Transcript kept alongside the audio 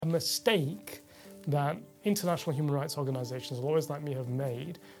mistake that international human rights organisations, lawyers like me, have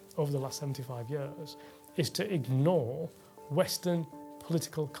made over the last 75 years is to ignore Western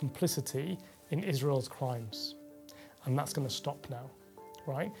political complicity in Israel's crimes. And that's going to stop now,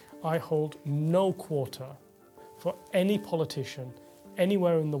 right? I hold no quota for any politician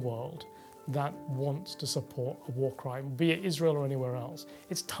anywhere in the world that wants to support a war crime, be it Israel or anywhere else.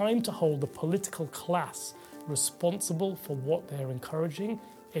 It's time to hold the political class responsible for what they're encouraging,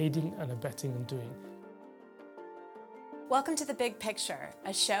 aiding and abetting and doing. Welcome to The Big Picture,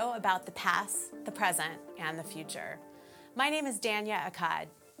 a show about the past, the present, and the future. My name is Danya Akkad.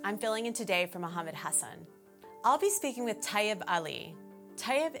 I'm filling in today for Mohammed Hassan. I'll be speaking with Tayab Ali.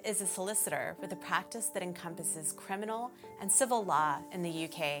 Tayab is a solicitor with a practice that encompasses criminal and civil law in the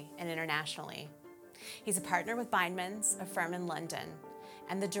UK and internationally. He's a partner with Bindmans, a firm in London,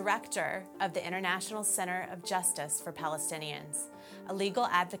 and the director of the International Center of Justice for Palestinians, a legal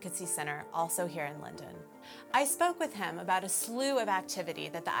advocacy center also here in London. I spoke with him about a slew of activity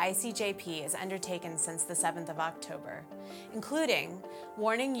that the ICJP has undertaken since the 7th of October, including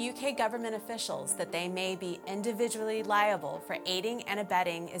warning UK government officials that they may be individually liable for aiding and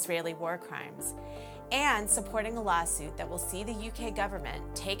abetting Israeli war crimes, and supporting a lawsuit that will see the UK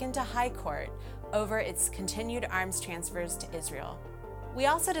government taken to high court over its continued arms transfers to Israel. We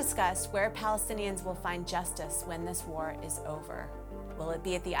also discussed where Palestinians will find justice when this war is over. Will it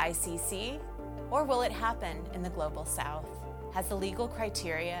be at the ICC? Or will it happen in the global south? Has the legal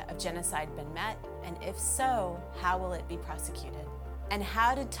criteria of genocide been met? And if so, how will it be prosecuted? And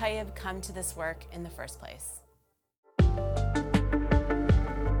how did Tayab come to this work in the first place?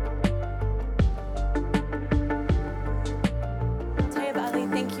 Tayab Ali,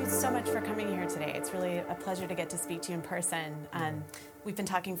 thank you so much for coming here today. It's really a pleasure to get to speak to you in person. We've been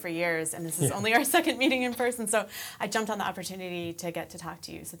talking for years, and this is only our second meeting in person, so I jumped on the opportunity to get to talk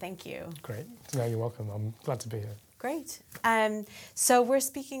to you, so thank you. Great. No, you're welcome. I'm glad to be here. Great. So we're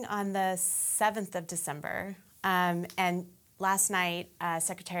speaking on the 7th of December, and last night,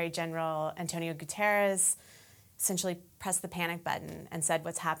 Secretary General Antonio Guterres essentially pressed the panic button and said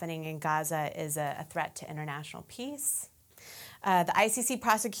what's happening in Gaza is a threat to international peace. The ICC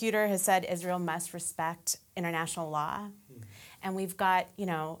prosecutor has said Israel must respect international law. And we've got,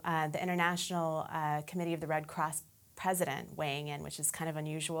 the International Committee of the Red Cross president weighing in, which is kind of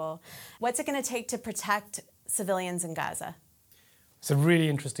unusual. What's it going to take to protect civilians in Gaza? It's a really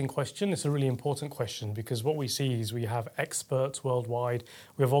interesting question. It's a really important question because what we see is we have experts worldwide.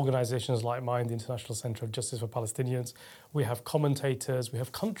 We have organizations like mine, the International Center of Justice for Palestinians. We have commentators. We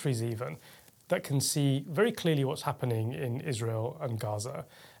have countries even that can see very clearly what's happening in Israel and Gaza,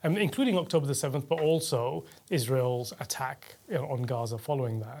 including October the 7th, but also Israel's attack on Gaza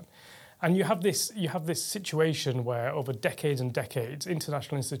following that. And you have this situation where over decades and decades,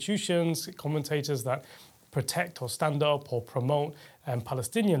 international institutions, commentators that protect or stand up or promote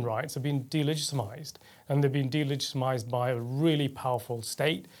Palestinian rights have been delegitimized. And they've been delegitimized by a really powerful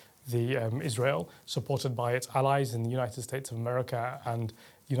state, Israel, supported by its allies in the United States of America and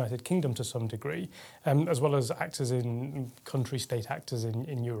United Kingdom to some degree, as well as state actors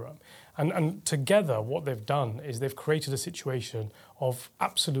in Europe. And together what they've done is they've created a situation of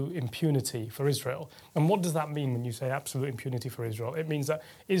absolute impunity for Israel. And what does that mean when you say absolute impunity for Israel? It means that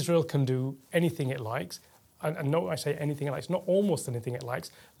Israel can do anything it likes. And no, I say anything it likes, not almost anything it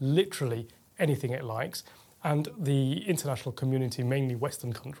likes, literally anything it likes. And the international community, mainly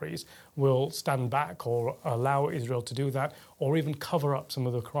Western countries, will stand back or allow Israel to do that or even cover up some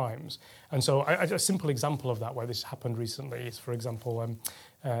of the crimes. And so a simple example of that, where this happened recently, is, for example,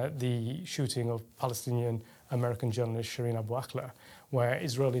 the shooting of Palestinian-American journalist Shireen Abu Akleh, where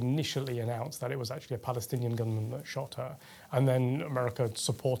Israel initially announced that it was actually a Palestinian gunman that shot her. And then America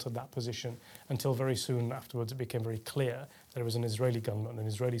supported that position until very soon afterwards it became very clear that it was an Israeli gunman, an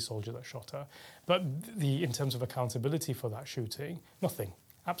Israeli soldier that shot her. But in terms of accountability for that shooting, nothing.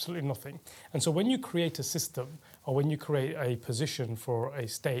 Absolutely nothing. And so when you create a system or when you create a position for a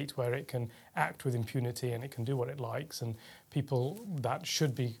state where it can act with impunity and it can do what it likes, and people that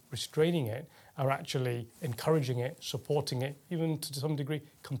should be restraining it are actually encouraging it, supporting it, even to some degree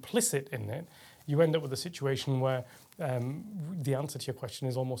complicit in it, you end up with a situation where the answer to your question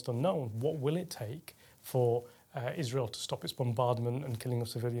is almost unknown. What will it take for Israel to stop its bombardment and killing of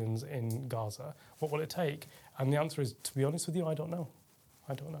civilians in Gaza? What will it take? And the answer is, to be honest with you, I don't know.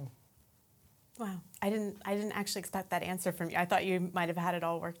 I don't know. Wow, I didn't actually expect that answer from you. I thought you might have had it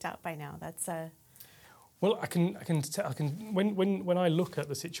all worked out by now. That's Well, I can when I look at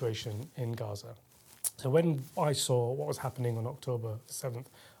the situation in Gaza. So when I saw what was happening on October 7th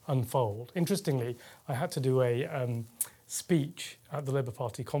unfold, interestingly, I had to do a speech at the Labour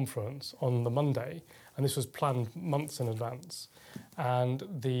Party conference on the Monday, and this was planned months in advance. And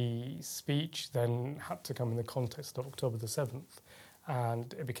the speech then had to come in the context of October the 7th,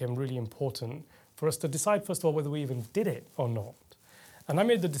 and it became really important for us to decide, first of all, whether we even did it or not. And I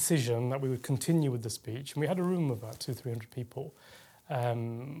made the decision that we would continue with the speech, and we had a room of about 200-300 people,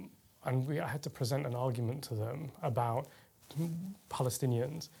 and I had to present an argument to them about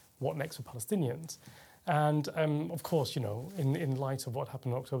Palestinians, what next for Palestinians. And of course, in light of what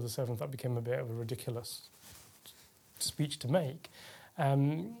happened on October the 7th, that became a bit of a ridiculous speech to make.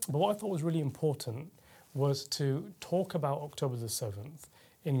 But what I thought was really important was to talk about October the 7th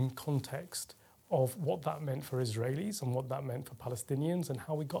in context of what that meant for Israelis and what that meant for Palestinians and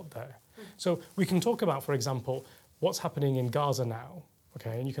how we got there. So we can talk about, for example, what's happening in Gaza now,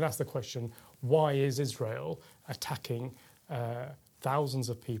 okay? And you can ask the question, why is Israel attacking thousands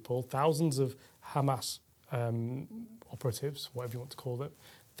of people, thousands of Hamas operatives, whatever you want to call them,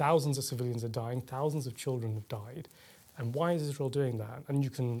 thousands of civilians are dying, thousands of children have died. And why is Israel doing that? And you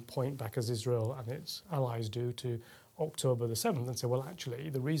can point back, as Israel and its allies do, to October the 7th and say, well, actually,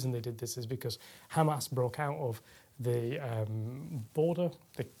 the reason they did this is because Hamas broke out of the border,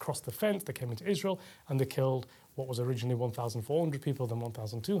 they crossed the fence, they came into Israel, and they killed what was originally 1,400 people, then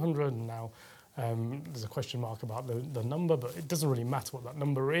 1,200, and now there's a question mark about the number, but it doesn't really matter what that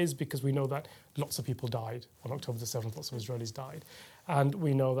number is because we know that lots of people died on October the 7th, lots of Israelis died. And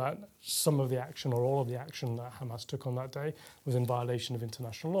we know that some of the action or all of the action that Hamas took on that day was in violation of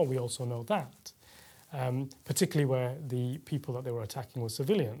international law. We also know that, particularly where the people that they were attacking were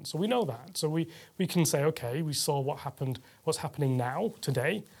civilians. So we know that. So we can say, okay, we saw what's happening now,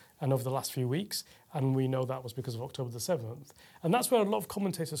 today, and over the last few weeks, and we know that was because of October the 7th. And that's where a lot of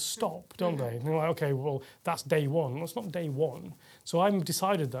commentators stop, don't they? And they're like, okay, well, that's day one. Well, it's not day one. So I've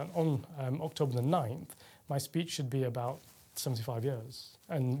decided that on October the 9th, my speech should be about 75 years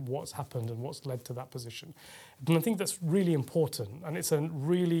and what's happened and what's led to that position. And I think that's really important, and it's a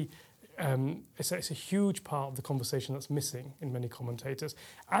really it's a huge part of the conversation that's missing in many commentators,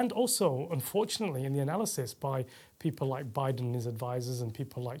 and also, unfortunately, in the analysis by people like Biden and his advisors and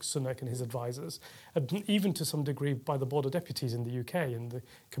people like Sunak and his advisors, and even to some degree by the border deputies in the UK and the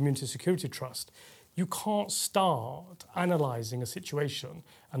Community Security Trust. You can't start analysing a situation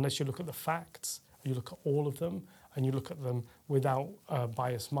unless you look at the facts, you look at all of them, and you look at them without a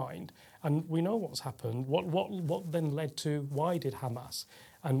biased mind. And we know what's happened. What then led to why did Hamas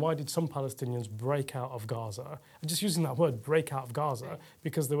and why did some Palestinians break out of Gaza? I'm just using that word, break out of Gaza,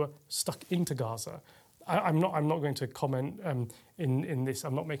 because they were stuck into Gaza. I'm not going to comment in this.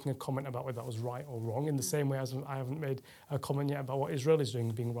 I'm not making a comment about whether that was right or wrong, in the same way as I haven't made a comment yet about what Israel is doing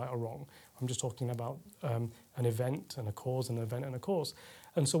being right or wrong. I'm just talking about an event and a cause, an event and a cause.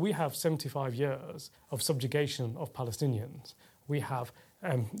 And so we have 75 years of subjugation of Palestinians. We have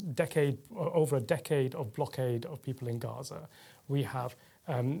over a decade of blockade of people in Gaza. We have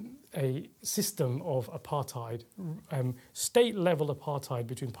a system of apartheid, state-level apartheid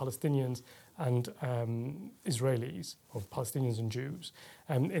between Palestinians and Israelis, or Palestinians and Jews,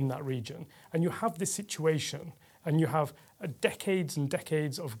 in that region. And you have this situation, and you have decades and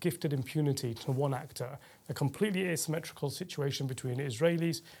decades of gifted impunity to one actor, a completely asymmetrical situation between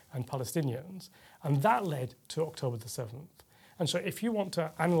Israelis and Palestinians. And that led to October the 7th. And so if you want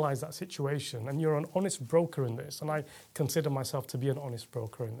to analyse that situation, and you're an honest broker in this, and I consider myself to be an honest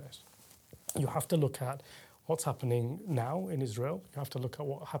broker in this, you have to look at what's happening now in Israel. You have to look at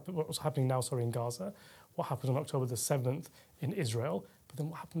what was happening now, in Gaza, what happened on October the 7th in Israel, but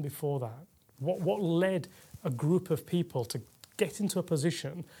then what happened before that? What led a group of people to get into a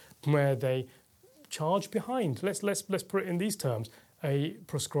position where they charge behind, let's put it in these terms, a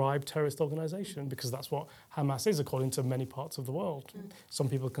proscribed terrorist organisation, because that's what Hamas is according to many parts of the world. Some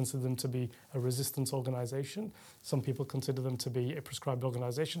people consider them to be a resistance organisation. Some people consider them to be a proscribed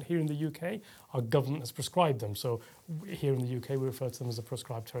organisation. Here in the UK, our government has prescribed them. So here in the UK, we refer to them as a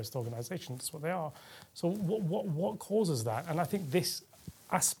proscribed terrorist organisation. That's what they are. So what causes that? And I think this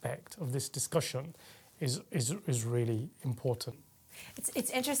aspect of this discussion is really important. It's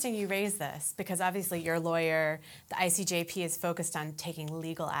interesting you raise this, because obviously you're a lawyer. The ICJP is focused on taking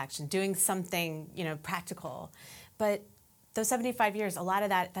legal action, doing something, practical. But those 75 years, a lot of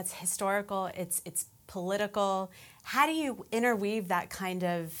that's historical, it's political. How do you interweave that kind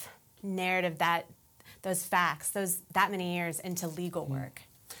of narrative, those facts, that many years into legal work?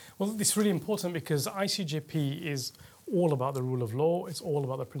 Well, it's really important because ICJP is all about the rule of law. It's all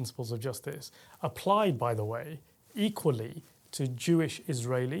about the principles of justice, applied, by the way, equally to Jewish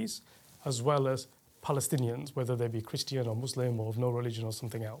Israelis as well as Palestinians, whether they be Christian or Muslim or of no religion or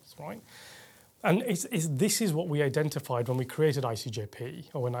something else, right? And this is what we identified when we created ICJP,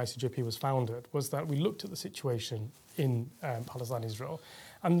 or when ICJP was founded, was that we looked at the situation in Palestine, Israel,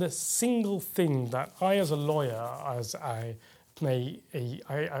 and the single thing that I, as a lawyer, as I'd say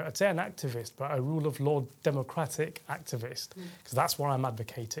an activist, but a rule of law democratic activist, because that's what I'm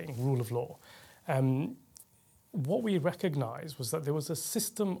advocating, rule of law. What we recognised was that there was a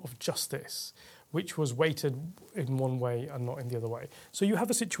system of justice which was weighted in one way and not in the other way. So you have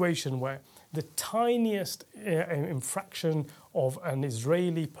a situation where the tiniest infraction of an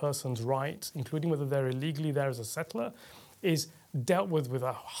Israeli person's rights, including whether they're illegally there as a settler, is dealt with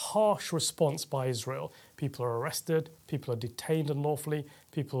a harsh response by Israel. People are arrested, people are detained unlawfully,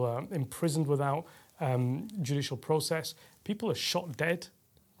 people are imprisoned without judicial process, people are shot dead,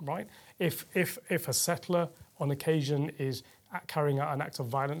 right? If a settler on occasion is carrying out an act of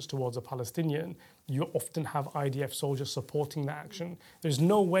violence towards a Palestinian, you often have IDF soldiers supporting that action. There's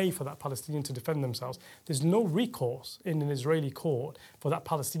no way for that Palestinian to defend themselves. There's no recourse in an Israeli court for that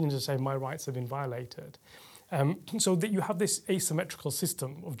Palestinian to say, my rights have been violated. So that you have this asymmetrical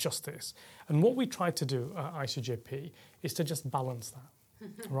system of justice. And what we tried to do at ICJP is to just balance that.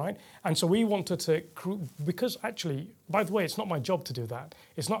 Right? And so we wanted to, because actually, by the way, it's not my job to do that.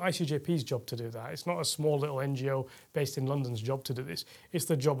 It's not ICJP's job to do that. It's not a small little NGO based in London's job to do this. It's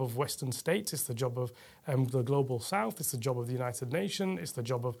the job of Western states. It's the job of the Global South. It's the job of the United Nations. It's the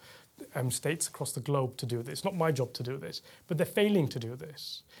job of states across the globe to do this. It's not my job to do this. But they're failing to do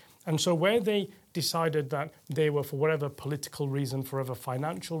this. And so where they decided that they were, for whatever political reason, for whatever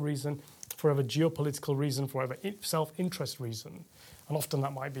financial reason, for whatever geopolitical reason, for whatever self-interest reason, and often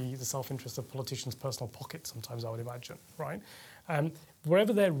that might be the self-interest of politicians' personal pockets, sometimes I would imagine, right?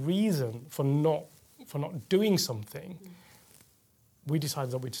 Wherever their reason for not doing something, we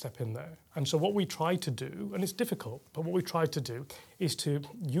decided that we'd step in there. And so what we tried to do, and it's difficult, but what we tried to do is to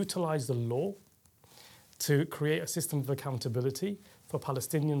utilise the law to create a system of accountability for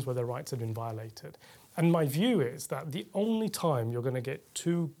Palestinians where their rights have been violated. And my view is that the only time you're going to get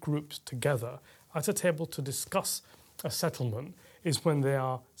two groups together at a table to discuss a settlement is when they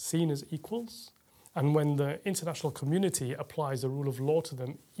are seen as equals and when the international community applies the rule of law to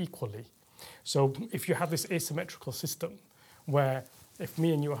them equally. So if you have this asymmetrical system where if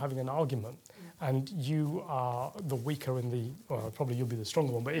me and you are having an argument and you are the weaker in the, well, probably you'll be the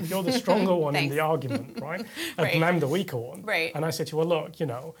stronger one, but if you're the stronger one in the argument, right, and I'm the weaker one, and I say to you, well, look,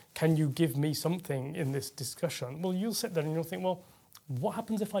 can you give me something in this discussion? Well, you'll sit there and you'll think, well, what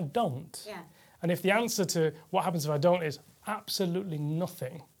happens if I don't? Yeah. And if the answer to what happens if I don't is absolutely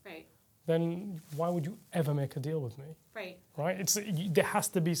nothing, then why would you ever make a deal with me? Right? There has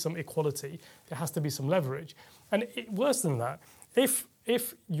to be some equality. There has to be some leverage. And worse than that, if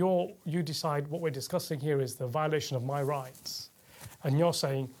you decide what we're discussing here is the violation of my rights, and you're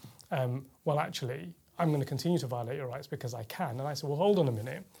saying, well, actually, I'm going to continue to violate your rights because I can. And I say, well, hold on a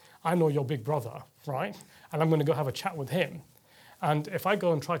minute. I know your big brother, right? And I'm going to go have a chat with him. And if I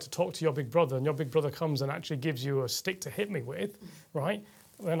go and try to talk to your big brother and your big brother comes and actually gives you a stick to hit me with, right,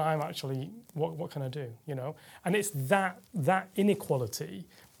 then I'm actually, what can I do, And it's that inequality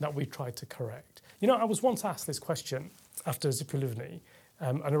that we tried to correct. I was once asked this question after Zippy Livni,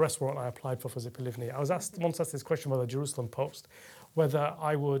 an arrest warrant I applied for Zippy Livni. I was once asked this question by the Jerusalem Post, whether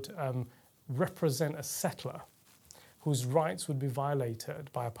I would represent a settler whose rights would be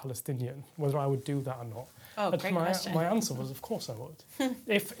violated by a Palestinian, whether I would do that or not. Oh, great question. My answer was, of course I would.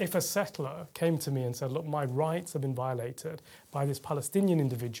 If a settler came to me and said, look, my rights have been violated by this Palestinian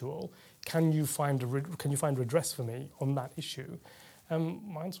individual, can you find redress for me on that issue?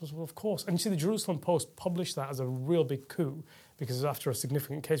 My answer was, well, of course. And you see, the Jerusalem Post published that as a real big coup because after a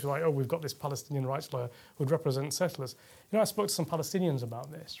significant case, we're like, we've got this Palestinian rights lawyer who would represent settlers. I spoke to some Palestinians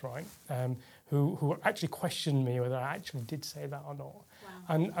about this, right, who actually questioned me whether I actually did say that or not.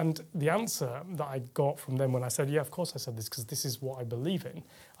 Wow. And the answer that I got from them when I said, yeah, of course I said this, because this is what I believe in.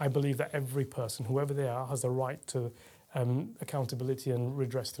 I believe that every person, whoever they are, has the right to accountability and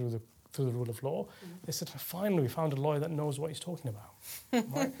redress through the rule of law. They said, finally, we found a lawyer that knows what he's talking about,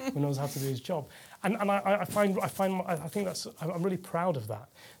 right? Who knows how to do his job. And I think I'm really proud of that.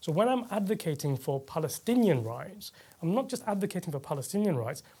 So when I'm advocating for Palestinian rights, I'm not just advocating for Palestinian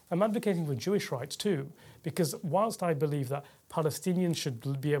rights, I'm advocating for Jewish rights too. Because whilst I believe that Palestinians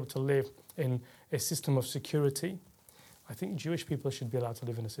should be able to live in a system of security, I think Jewish people should be allowed to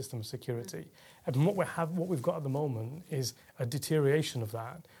live in a system of security. And what we've got at the moment is a deterioration of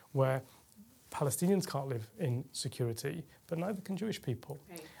that, where Palestinians can't live in security, but neither can Jewish people.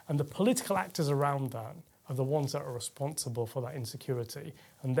 Right. And the political actors around that are the ones that are responsible for that insecurity,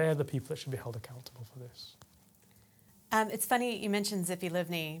 and they're the people that should be held accountable for this. It's funny you mentioned Zippy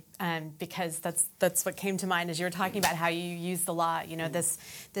Livni because that's what came to mind as you were talking about how you use the law.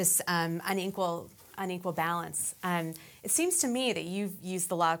 This unequal balance. It seems to me that you've used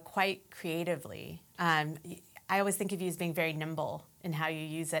the law quite creatively. I always think of you as being very nimble in how you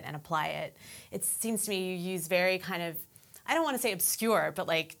use it and apply it. It seems to me you use very kind of, I don't want to say obscure, but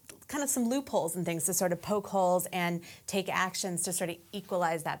like kind of some loopholes and things to sort of poke holes and take actions to sort of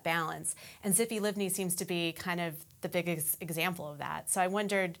equalize that balance. And Zippy Livni seems to be kind of the biggest example of that. So I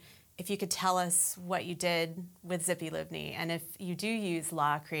wondered if you could tell us what you did with Zippy Livni and if you do use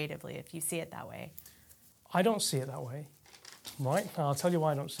law creatively, if you see it that way. I don't see it that way, right? And I'll tell you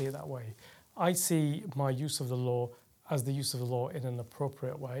why I don't see it that way. I see my use of the law as the use of the law in an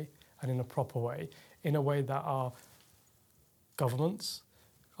appropriate way and in a proper way, in a way that our governments,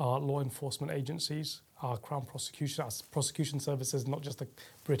 our law enforcement agencies, our Crown prosecution, our prosecution services, not just the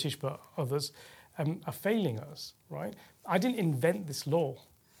British but others, are failing us, right? I didn't invent this law.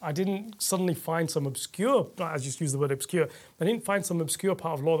 I didn't suddenly find some obscure, I just use the word obscure, I didn't find some obscure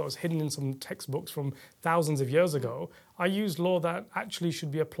part of law that was hidden in some textbooks from thousands of years ago. I used law that actually should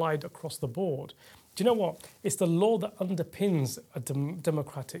be applied across the board. Do you know what? It's the law that underpins a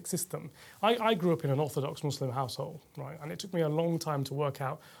democratic system. I grew up in an Orthodox Muslim household, right? And it took me a long time to work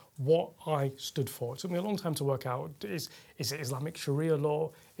out what I stood for. It took me a long time to work out, is it Islamic Sharia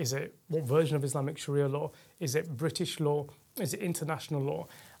law? What version of Islamic Sharia law? Is it British law? Is it international law?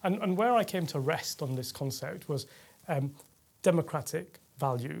 And where I came to rest on this concept was democratic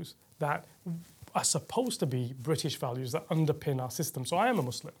values are supposed to be British values that underpin our system. So I am a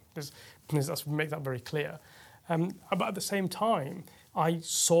Muslim. Let's make that very clear. But at the same time, I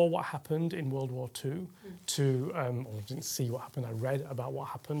saw what happened in World War II. Or didn't see what happened. I read about what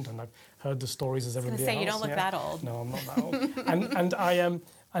happened, and I've heard the stories as everybody else. You don't look that old. No, I'm not that old.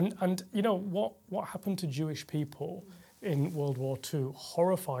 and you know what happened to Jewish people in World War II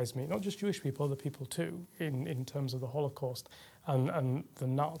horrifies me. Not just Jewish people, other people too, in terms of the Holocaust and the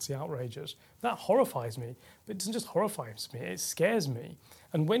Nazi outrages. That horrifies me. But it doesn't just horrify me, it scares me.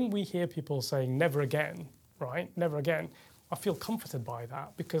 And when we hear people saying never again, right, never again, I feel comforted by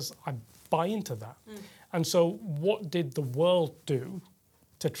that because I buy into that. And so what did the world do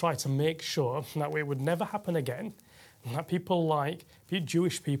to try to make sure that it would never happen again, and that people like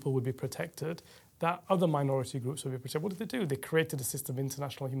Jewish people would be protected, that other minority groups would be protected? What did they do? They created a system of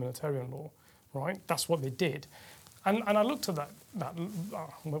international humanitarian law, right? That's what they did. And I looked at that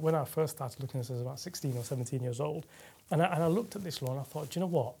when I first started looking at this, I was about 16 or 17 years old, and I looked at this law and I thought, do you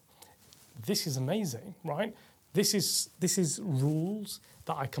know what? This is amazing, right? This is rules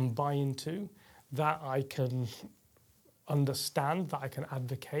that I can buy into, that I can understand, that I can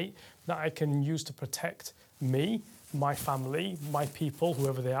advocate, that I can use to protect me, my family, my people,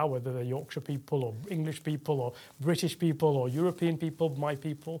 whoever they are, whether they're Yorkshire people or English people or British people or European people, my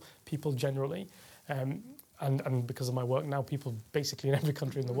people generally. And because of my work now, people basically in every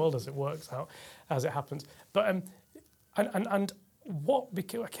country in the world as it works out, as it happens. But what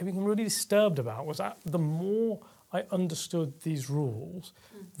became really disturbed about was that the more I understood these rules,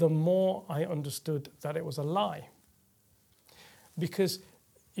 the more I understood that it was a lie. Because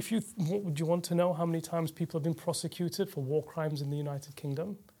would you want to know how many times people have been prosecuted for war crimes in the United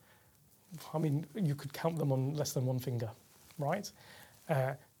Kingdom? I mean, you could count them on less than one finger, right?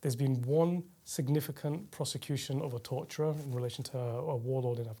 There's been one significant prosecution of a torturer in relation to a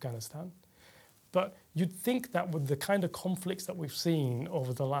warlord in Afghanistan. But you'd think that with the kind of conflicts that we've seen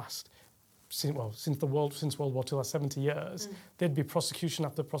over the last, since World War II, last 70 years, there'd be prosecution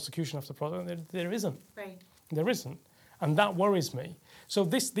after prosecution after prosecution. There isn't. Right. There isn't. And that worries me. So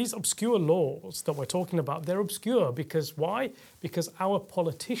these obscure laws that we're talking about, they're obscure because why? Because our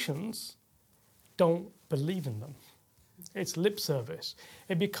politicians don't believe in them. It's lip service.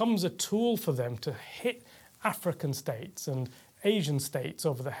 It becomes a tool for them to hit African states and Asian states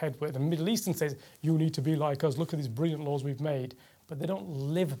over the head with, and Middle Eastern states, you need to be like us, look at these brilliant laws we've made, but they don't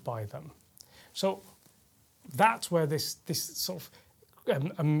live by them. So that's where this sort of,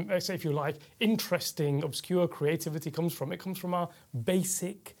 say if you like, interesting, obscure creativity comes from. It comes from our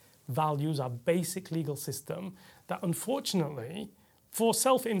basic values, our basic legal system that unfortunately, for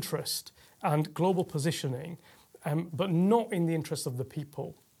self-interest and global positioning, but not in the interest of the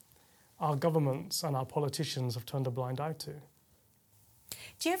people, our governments and our politicians have turned a blind eye to.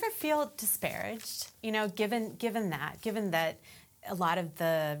 Do you ever feel disparaged, given that a lot of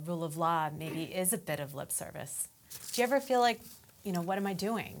the rule of law maybe is a bit of lip service? Do you ever feel like, what am I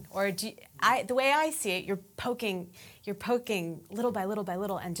doing? Or the way I see it, you're poking little by little by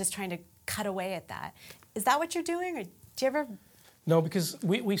little and just trying to cut away at that. Is that what you're doing? Or do you ever No, because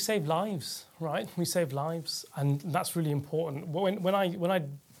we save lives, right? We save lives, and that's really important. When I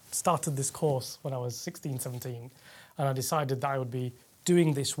started this course when I was 16, 17, and I decided that I would be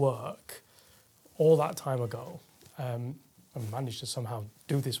doing this work all that time ago, I managed to somehow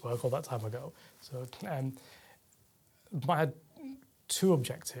do this work all that time ago. So I had two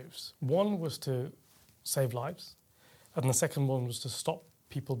objectives. One was to save lives, and the second one was to stop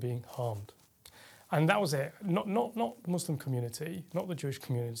people being harmed. And that was it. Not the Muslim community, not the Jewish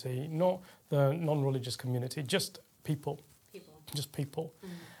community, not the non-religious community, just people. Just people. Mm.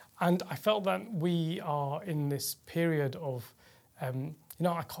 And I felt that we are in this period of, I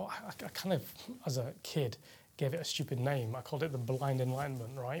kind of, as a kid, gave it a stupid name. I called it the blind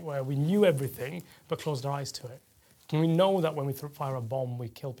enlightenment, right? Where we knew everything but closed our eyes to it. And we know that when we fire a bomb, we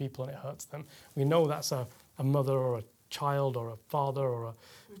kill people and it hurts them. We know that's a mother or a child or a father or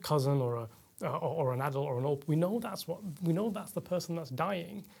a cousin or an adult or an old. We know that's the person that's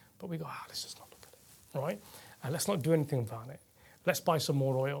dying, but we go, let's just not look at it, right? And let's not do anything about it. Let's buy some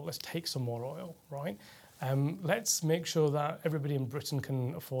more oil. Let's take some more oil, right? Let's make sure that everybody in Britain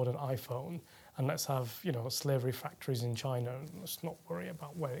can afford an iPhone, and let's have slavery factories in China. And let's not worry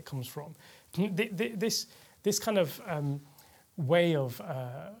about where it comes from. This kind of way of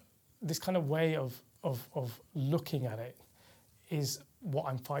looking at it is what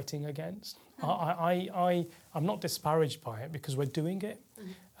I'm fighting against. I'm not disparaged by it because we're doing it.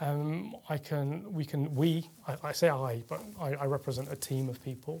 I say I, but I represent a team of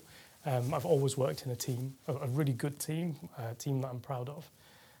people. I've always worked in a team, a really good team, a team that I'm proud of.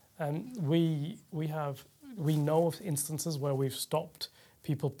 We know of instances where we've stopped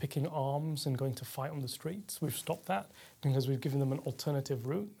people picking arms and going to fight on the streets. We've stopped that because we've given them an alternative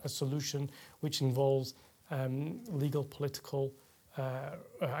route, a solution which involves legal, political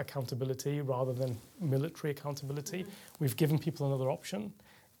accountability rather than military accountability. Mm-hmm. We've given people another option.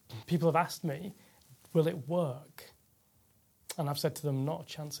 People have asked me, will it work? And I've said to them, not a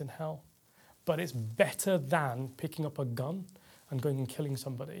chance in hell. But it's better than picking up a gun and going and killing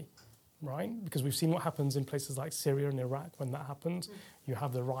somebody, right? Because we've seen what happens in places like Syria and Iraq when that happens. Mm-hmm. You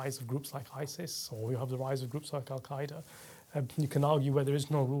have the rise of groups like ISIS, or you have the rise of groups like Al-Qaeda. You can argue where there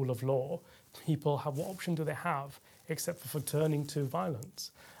is no rule of law. People have, what option do they have except for turning to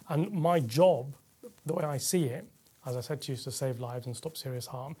violence? And my job, the way I see it, as I said to you, is to save lives and stop serious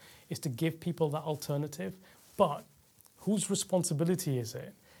harm, is to give people that alternative. But whose responsibility is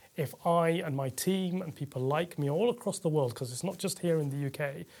it if I and my team and people like me all across the world, because it's not just here in the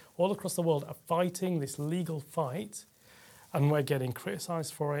UK, all across the world are fighting this legal fight, and we're getting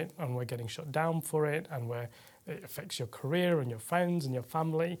criticised for it, and we're getting shut down for it, and it affects your career and your friends and your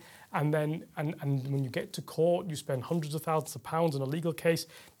family. And then and when you get to court, you spend hundreds of thousands of pounds on a legal case,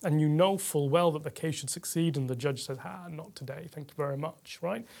 and you know full well that the case should succeed, and the judge says, not today, thank you very much,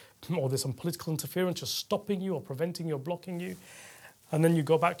 right? Or there's some political interference just stopping you or preventing you or blocking you. And then you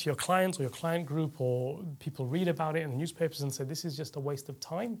go back to your clients or your client group, or people read about it in the newspapers and say, this is just a waste of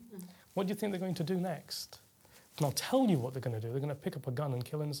time. Mm-hmm. What do you think they're going to do next? And I'll tell you what they're going to do. They're going to pick up a gun and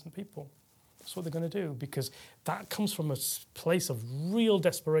kill innocent people. That's what they're going to do, because that comes from a place of real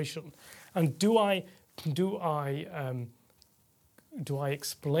desperation. And do I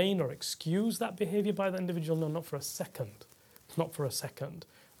explain or excuse that behaviour by the individual? No, not for a second. Not for a second.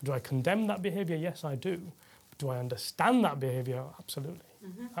 Do I condemn that behaviour? Yes, I do. But do I understand that behaviour? Absolutely.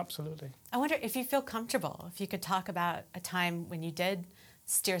 Mm-hmm. Absolutely. I wonder if you feel comfortable, if you could talk about a time when you did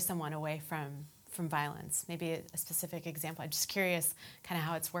steer someone away from violence, maybe a specific example. I'm just curious kind of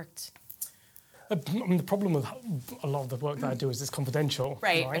how it's worked. I mean, the problem with a lot of the work that I do is it's confidential.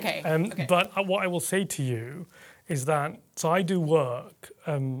 Right. Okay. Okay. But what I will say to you is that, so I do work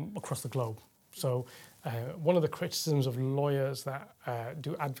across the globe. So one of the criticisms of lawyers that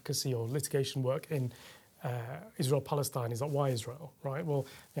do advocacy or litigation work in Israel-Palestine is that why Israel, right? Well,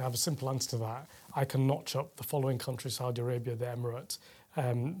 I have a simple answer to that. I can notch up the following countries: Saudi Arabia, the Emirates,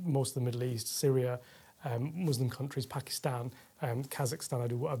 most of the Middle East, Syria, Muslim countries, Pakistan, Kazakhstan.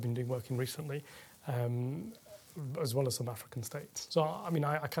 I've been doing work in recently, as well as some African states. So I mean,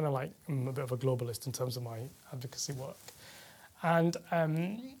 I kind of I'm a bit of a globalist in terms of my advocacy work, and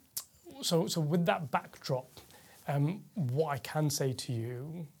so with that backdrop, what I can say to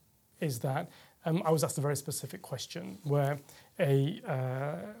you is that I was asked a very specific question where a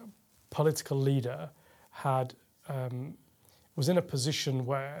political leader was in a position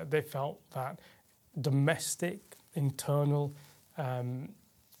where they felt that domestic, internal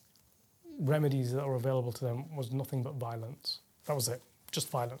remedies that were available to them was nothing but violence. That was it, just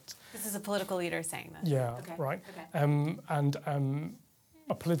violence. This is a political leader saying this. Yeah, okay. right. Okay.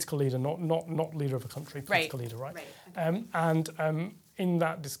 a political leader, not leader of a country, political leader, right? Okay. And in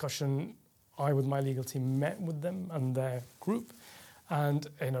that discussion, I, with my legal team, met with them and their group, and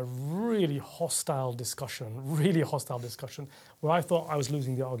in a really hostile discussion, where I thought I was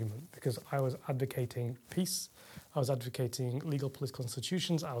losing the argument because I was advocating peace, I was advocating legal political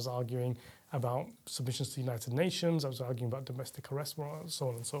institutions, I was arguing about submissions to the United Nations, I was arguing about domestic arrest warrants, so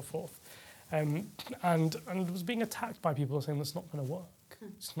on and so forth. And was being attacked by people saying that's not going to work.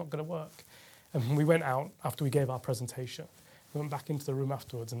 It's not going to work. And we went out after we gave our presentation. We went back into the room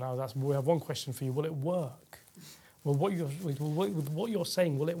afterwards, and I was asked, we have one question for you, will it work? Well, what you're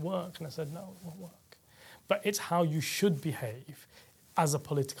saying, will it work? And I said, no, it won't work. But it's how you should behave as a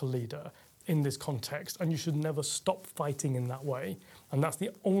political leader in this context, and you should never stop fighting in that way. And that's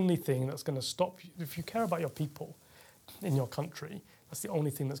the only thing that's going to stop you. If you care about your people in your country, that's the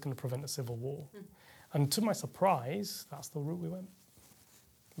only thing that's going to prevent a civil war. And to my surprise, that's the route we went.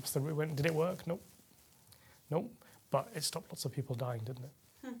 That's the route we went. Did it work? Nope. Nope. But it stopped lots of people dying, didn't it?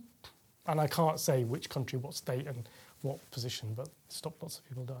 And I can't say which country, what state, and what position, but it stopped lots of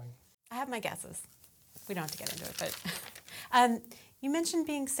people dying. I have my guesses. We don't have to get into it, but you mentioned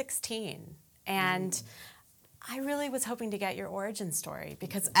being 16, and I really was hoping to get your origin story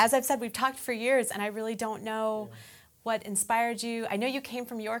because, as I've said, we've talked for years, and I really don't know what inspired you. I know you came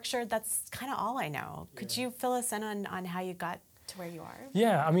from Yorkshire. That's kind of all I know. Could you fill us in on how you got to where you are?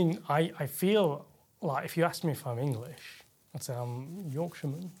 Yeah, I mean, I feel like if you ask me if I'm English, I'd say I'm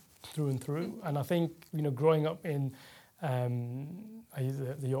Yorkshireman through and through. And I think, growing up in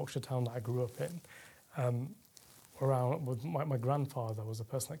the Yorkshire town that I grew up in, around with my grandfather was a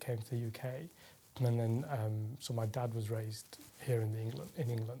person that came to the UK, and then so my dad was raised here in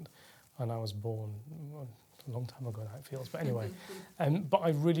England, and I was born a long time ago now it feels, but anyway, but I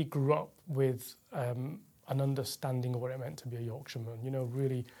really grew up with an understanding of what it meant to be a Yorkshireman.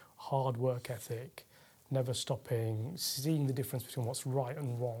 Really hard work ethic, never stopping, seeing the difference between what's right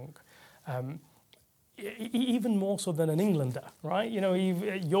and wrong. Even more so than an Englander, right?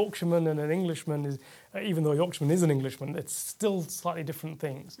 A Yorkshireman and an Englishman is, even though a Yorkshireman is an Englishman, it's still slightly different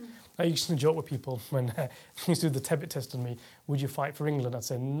things. I used to joke with people when they used to do the Tebbit test on me, would you fight for England? I'd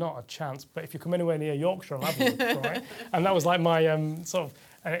say, not a chance, but if you come anywhere near Yorkshire, I'll have you, right? And that was like my sort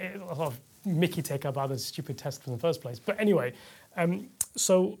of Mickey take about the stupid test in the first place. But anyway,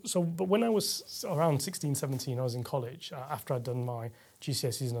 but when I was around 16, 17, I was in college, after I'd done my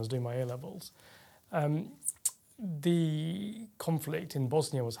GCSEs and I was doing my A-levels, the conflict in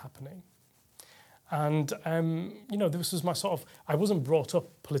Bosnia was happening. And, this was my sort of, I wasn't brought up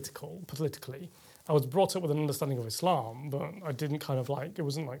politically. I was brought up with an understanding of Islam, but I didn't it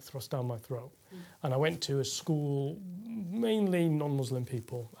wasn't thrust down my throat. And I went to a school, mainly non-Muslim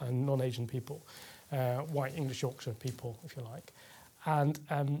people and non-Asian people, white English Yorkshire people, if you like. And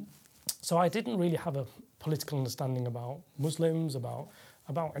so I didn't really have a political understanding about Muslims, about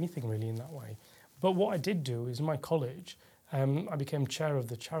anything really in that way. But what I did do is in my college, I became chair of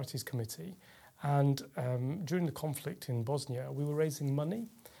the charities committee. And during the conflict in Bosnia, we were raising money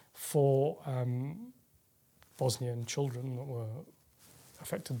for Bosnian children that were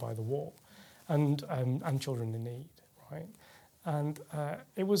affected by the war and children in need, right? And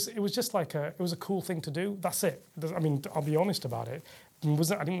it was just it was a cool thing to do. That's it. I mean, I'll be honest about it.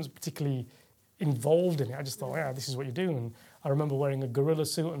 I didn't particularly involved in it. I just thought, this is what you do. And I remember wearing a gorilla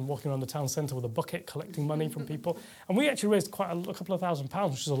suit and walking around the town centre with a bucket collecting money from people. And we actually raised quite a couple of £1,000s,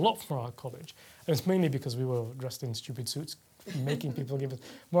 which is a lot for our college. And it's mainly because we were dressed in stupid suits, making people give us,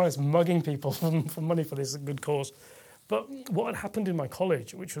 more or less mugging people for money for this good cause. But what had happened in my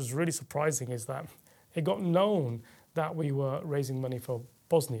college, which was really surprising, is that it got known that we were raising money for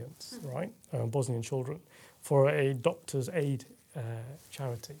Bosnians, right? Bosnian children, for a doctor's aid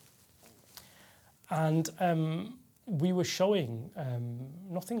charity. And we were showing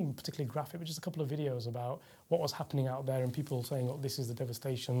nothing particularly graphic, but just a couple of videos about what was happening out there and people saying, oh, this is the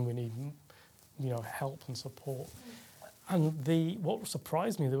devastation, we need help and support. And what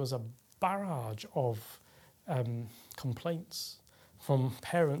surprised me, there was a barrage of complaints from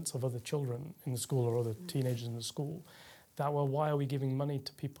parents of other children in the school or other teenagers in the school that were, why are we giving money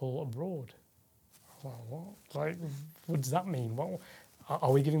to people abroad? Well, what? What does that mean?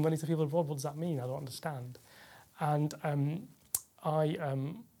 Are we giving money to people abroad? What does that mean? I don't understand. And I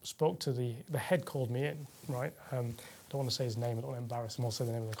spoke to the head called me in, right? I don't want to say his name, I don't want to embarrass him or say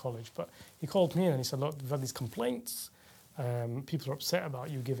the name of the college, but he called me in and he said, look, we've had these complaints. People are upset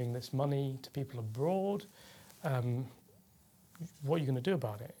about you giving this money to people abroad. What are you going to do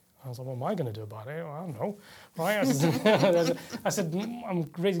about it? I was like, what am I going to do about it? Well, I don't know, right? I said, I'm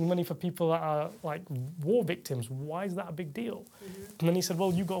raising money for people that are like war victims. Why is that a big deal? And then he said,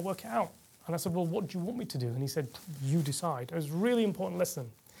 well, you got to work it out. And I said, well, what do you want me to do? And he said, you decide. It was a really important lesson.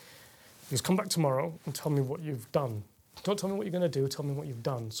 He goes, come back tomorrow and tell me what you've done. Don't tell me what you're going to do, tell me what you've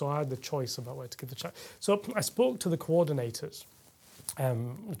done. So I had the choice about where to give the charity. So I spoke to the coordinators,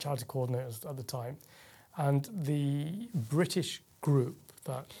 the charity coordinators at the time, and the British group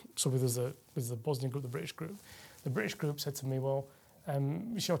so there's the Bosnian group, the British group. The British group said to me, well,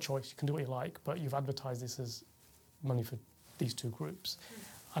 it's your choice, you can do what you like, but you've advertised this as money for these two groups.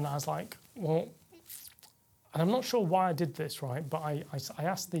 And I was like, well, and I'm not sure why I did this, right? But I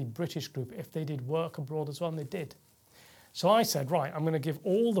asked the British group if they did work abroad as well, and they did. So I said, right, I'm going to give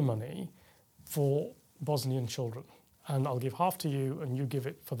all the money for Bosnian children, and I'll give half to you, and you give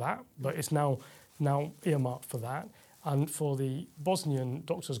it for that, but it's now earmarked for that. And for the Bosnian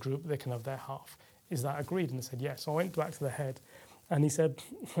doctors group, they can have their half. Is that agreed? And they said, yes. So I went back to the head, and I said,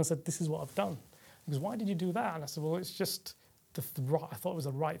 this is what I've done. He goes, why did you do that? And I said, well, it's just, I thought it was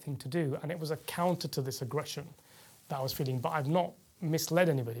the right thing to do, and it was a counter to this aggression that I was feeling. But I've not misled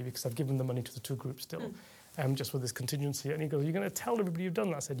anybody because I've given the money to the two groups still, just with this contingency. And he goes, you're going to tell everybody you've done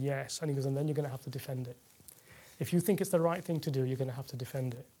that? I said, yes. And he goes, and then you're going to have to defend it. If you think it's the right thing to do, you're going to have to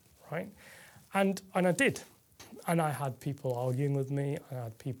defend it, right? And I did. And I had people arguing with me, I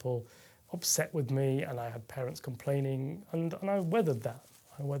had people upset with me, and I had parents complaining, and I weathered that.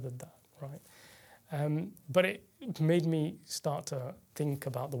 Right? But it made me start to think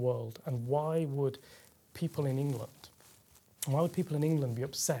about the world, and why would people in England be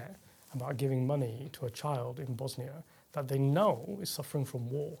upset about giving money to a child in Bosnia that they know is suffering from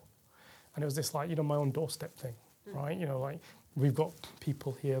war? And it was this, like, my own doorstep thing, right? Like, we've got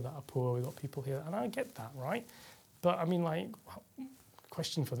people here that are poor, we've got people here, and I get that, right? But I mean, like, the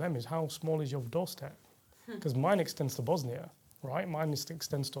question for them is, how small is your doorstep? Because mine extends to Bosnia, right? Mine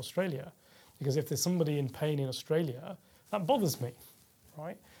extends to Australia. Because if there's somebody in pain in Australia, that bothers me,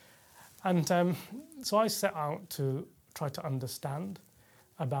 right? And so I set out to try to understand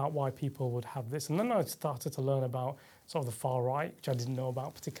about why people would have this. And then I started to learn about sort of the far right, which I didn't know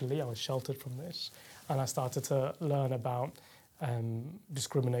about particularly. I was sheltered from this. And I started to learn about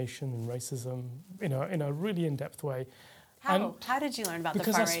discrimination and racism in a really in-depth way. How did you learn about the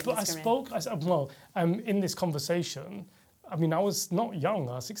far right discrimination? In this conversation, I mean, I was not young,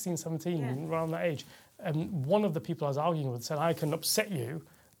 I was 16, 17, around that age. And one of the people I was arguing with said, I can upset you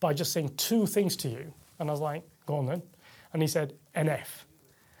by just saying two things to you. And I was like, go on then. And he said, NF.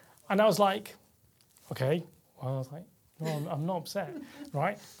 And I was like, okay. Well, I was like, no, I'm not upset,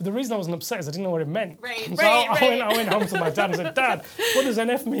 right? But the reason I wasn't upset is I didn't know what it meant. I went home to my dad and said, Dad, what does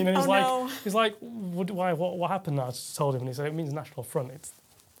NF mean? And he's like, what happened? I just told him, and he said, it means National Front.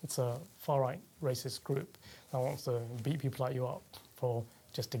 It's a far-right racist group that wants to beat people like you up for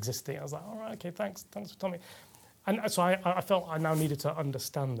just existing. I was like, all right, okay, thanks for telling me. And so I felt I now needed to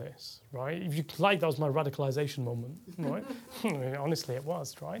understand this, right? If you like, that was my radicalisation moment, right? Honestly, it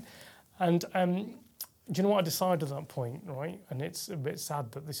was, right? And do you know what I decided at that point, right? And it's a bit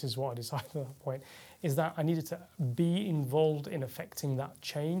sad that this is what I decided at that point, is that I needed to be involved in affecting that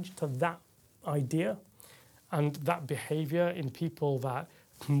change to that idea and that behaviour in people that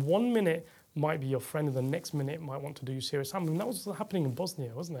 1 minute might be your friend and the next minute might want to do you serious harm. I mean, that was happening in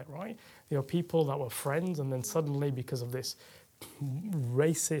Bosnia, wasn't it, right? People that were friends, and then suddenly, because of this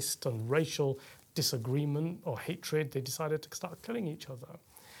racist and racial disagreement or hatred, they decided to start killing each other.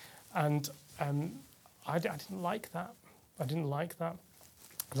 And I didn't like that.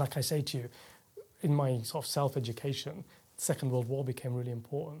 Like I say to you, in my sort of self-education, the Second World War became really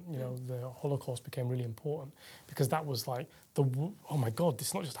important. The Holocaust became really important because that was like oh my God, this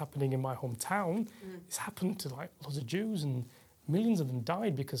is not just happening in my hometown. It's happened to like lots of Jews, and millions of them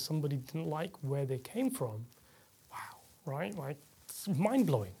died because somebody didn't like where they came from. Wow, right? Like, it's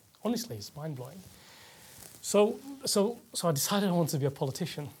mind-blowing. Honestly, it's mind-blowing. So I decided I wanted to be a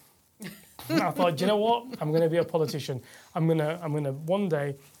politician. And I thought, you know what? I'm going to be a politician. I'm going to one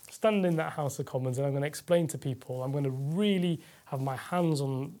day stand in that House of Commons and I'm going to explain to people. I'm going to really have my hands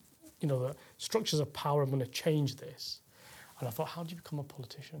on, the structures of power. I'm going to change this. And I thought, how do you become a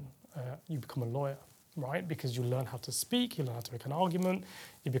politician? You become a lawyer, right? Because you learn how to speak, you learn how to make an argument,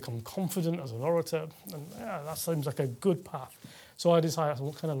 you become confident as an orator, and that seems like a good path. So I decided,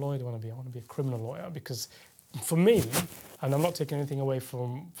 what kind of lawyer do I want to be? I want to be a criminal lawyer because for me, and I'm not taking anything away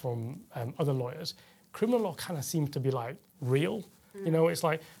from other lawyers, criminal law kind of seemed to be like real. You know, it's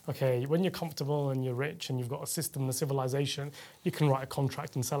like, okay, when you're comfortable and you're rich and you've got a system, a civilization, you can write a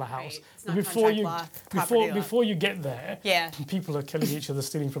contract and sell a house. Right. It's not contract law, property law. Before you get there, Yeah. people are killing each other,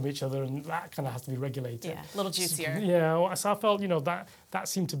 stealing from each other, and that kind of has to be regulated. Yeah, a little juicier. So I felt, that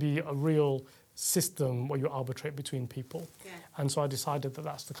seemed to be a real system where you arbitrate between people. Yeah. And so I decided that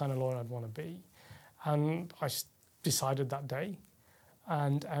that's the kind of lawyer I'd want to be. And I decided that day.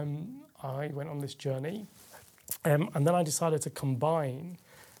 And I went on this journey. And then I decided to combine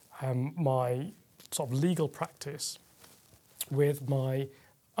my sort of legal practice with my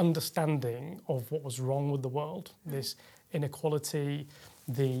understanding of what was wrong with the world, this inequality,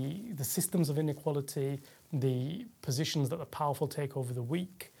 the systems of inequality, the positions that the powerful take over the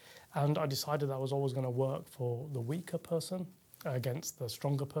weak. And I decided I was always going to work for the weaker person against the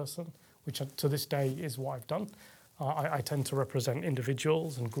stronger person, which to this day is what I've done. I tend to represent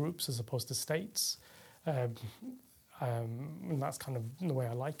individuals and groups as opposed to states. And that's kind of the way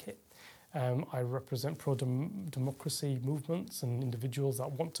I like it. I represent pro-democracy movements and individuals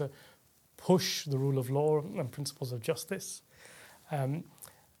that want to push the rule of law and principles of justice.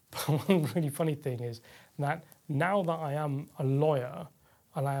 But one really funny thing is that now that I am a lawyer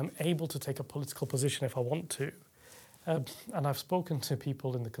and I am able to take a political position if I want to, and I've spoken to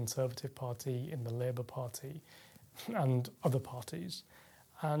people in the Conservative Party, in the Labour Party, and other parties,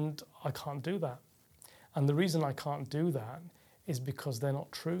 and I can't do that. And the reason I can't do that is because they're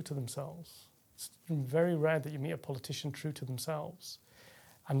not true to themselves. It's very rare that you meet a politician true to themselves.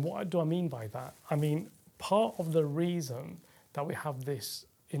 And what do I mean by that? I mean, part of the reason that we have this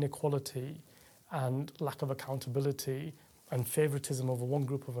inequality and lack of accountability and favouritism over one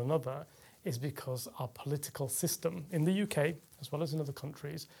group over another is because our political system in the UK, as well as in other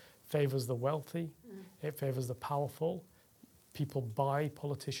countries, favours the wealthy, it favours the powerful. People buy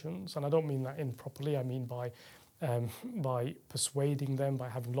politicians, and I don't mean that improperly, I mean by persuading them, by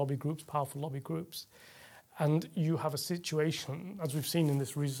having lobby groups, powerful lobby groups. And you have a situation, as we've seen in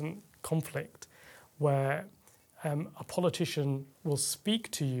this recent conflict, where a politician will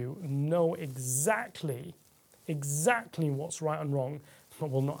speak to you, know exactly what's right and wrong, but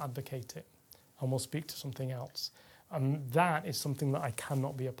will not advocate it, and will speak to something else. And that is something that I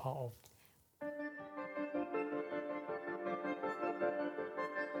cannot be a part of.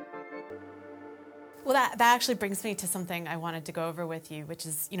 Well, that actually brings me to something I wanted to go over with you, which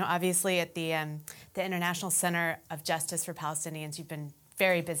is, obviously at the International Center of Justice for Palestinians, you've been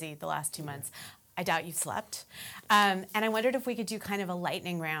very busy the last 2 months. I doubt you've slept. And I wondered if we could do kind of a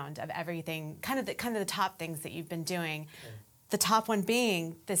lightning round of everything, kind of the top things that you've been doing. Okay. The top one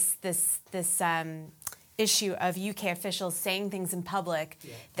being this issue of UK officials saying things in public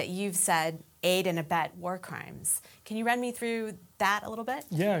that you've said aid and abet war crimes. Can you run me through that a little bit?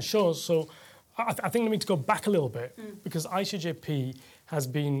 Yeah, sure. So I think we need to go back a little bit because ICJP has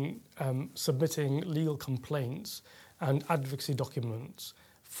been submitting legal complaints and advocacy documents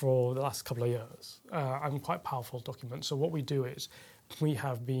for the last couple of years, and quite powerful documents. So what we do is we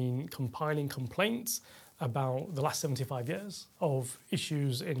have been compiling complaints about the last 75 years of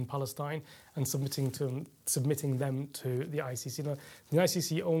issues in Palestine and submitting them to the ICC. Now, the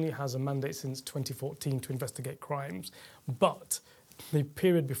ICC only has a mandate since 2014 to investigate crimes, but the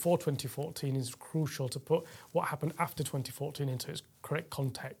period before 2014 is crucial to put what happened after 2014 into its correct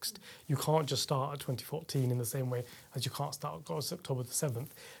context. You can't just start at 2014 in the same way as you can't start October the 7th.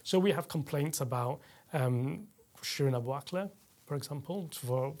 So we have complaints about Shirin Abu Akleh, for example,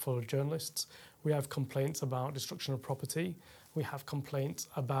 for journalists. We have complaints about destruction of property. We have complaints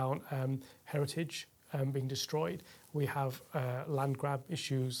about heritage being destroyed. We have land grab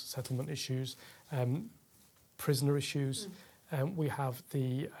issues, settlement issues, prisoner issues. We have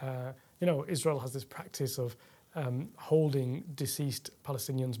Israel has this practice of holding deceased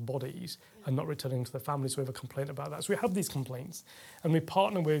Palestinians' bodies and not returning to their families. So we have a complaint about that. So we have these complaints, and we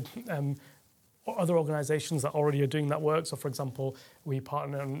partner with other organisations that already are doing that work. So, for example, we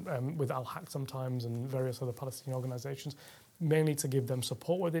partner with Al-Haq sometimes and various other Palestinian organisations, mainly to give them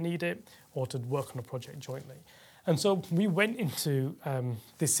support where they need it or to work on a project jointly. And so we went into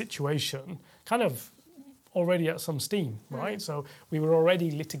this situation kind of already at some steam, right? So we were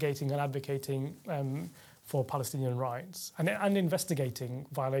already litigating and advocating for Palestinian rights and investigating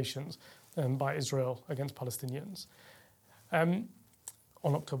violations by Israel against Palestinians.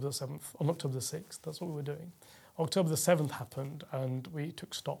 On October the 7th, on October the 6th, that's what we were doing. October the 7th happened and we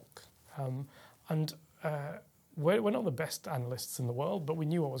took stock. We're not the best analysts in the world, but we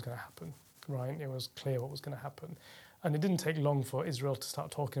knew what was going to happen, right? It was clear what was going to happen. And it didn't take long for Israel to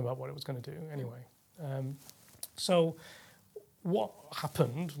start talking about what it was going to do anyway. So what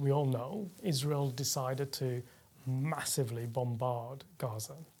happened, we all know, Israel decided to massively bombard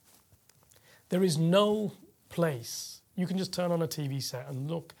Gaza. There is no place, you can just turn on a TV set and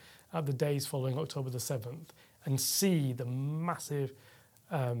look at the days following October the 7th and see the massive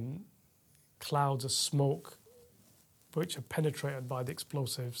clouds of smoke which are penetrated by the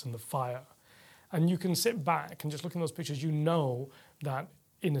explosives and the fire. And you can sit back and just look in those pictures, you know that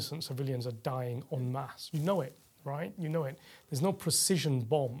innocent civilians are dying en masse. You know it, right? You know it. There's no precision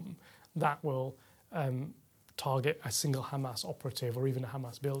bomb that will target a single Hamas operative or even a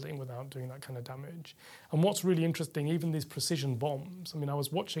Hamas building without doing that kind of damage. And what's really interesting, even these precision bombs, I mean, I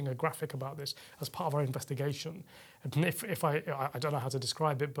was watching a graphic about this as part of our investigation. And if I don't know how to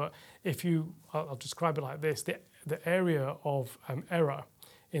describe it, but I'll describe it like this, the area of error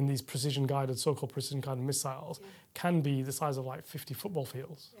in these so-called precision-guided missiles can be the size of like 50 football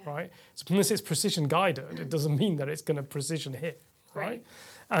fields, right? So unless it's precision-guided, it doesn't mean that it's going to precision hit, right?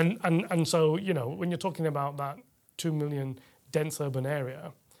 And so, you know, when you're talking about that 2 million dense urban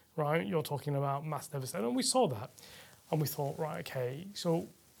area, right, you're talking about mass devastation. And we saw that. And we thought, right, okay. So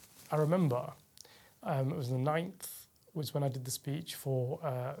I remember it was the 9th, was when I did the speech for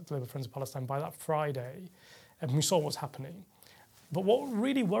the Labour Friends of Palestine. By that Friday, and we saw what's happening. But what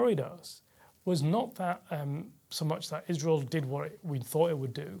really worried us was not that so much that Israel did what we thought it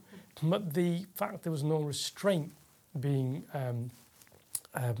would do, but the fact there was no restraint being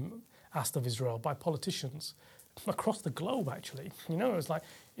asked of Israel by politicians across the globe, actually. You know, it was like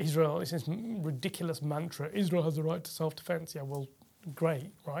Israel, it's this ridiculous mantra, Israel has the right to self-defense. Yeah, well,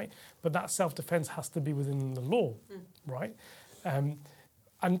 great, right? But that self-defense has to be within the law, right?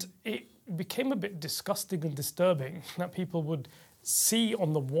 And it became a bit disgusting and disturbing that people would see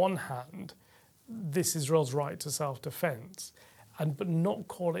on the one hand this Israel's right to self-defense, but not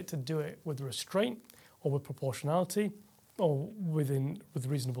call it to do it with restraint or with proportionality or with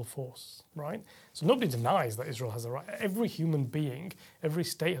reasonable force, right? So nobody denies that Israel has a right. Every human being, every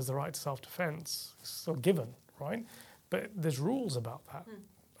state has the right to self-defense. It's a given, right? But there's rules about that,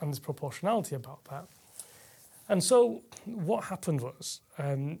 and there's proportionality about that. And so what happened was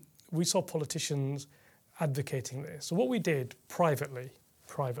we saw politicians advocating this. So what we did privately,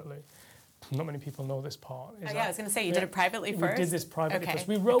 not many people know this part. I was going to say, you did it privately first? We did this privately first.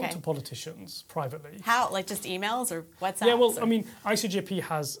 We wrote to politicians privately. How? Like just emails or WhatsApp? Yeah, well, I mean, ICJP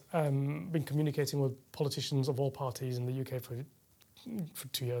has been communicating with politicians of all parties in the UK for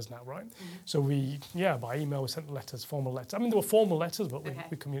 2 years now, right? So by email, we sent letters, formal letters. I mean, there were formal letters, but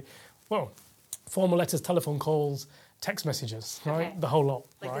we communicated. Well, formal letters, telephone calls, text messages, right? The whole lot,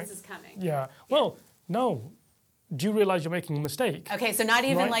 like right? This is coming. Yeah. Well, no. Do you realise you're making a mistake? Okay, so not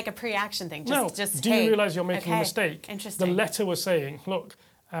even like a pre-action thing. Just do you realise you're making a mistake? Interesting. The letter was saying, look,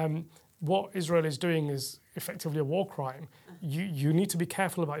 what Israel is doing is effectively a war crime. You need to be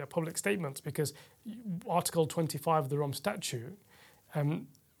careful about your public statements because Article 25 of the Rome Statute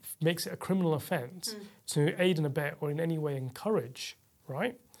makes it a criminal offence to aid and abet or in any way encourage,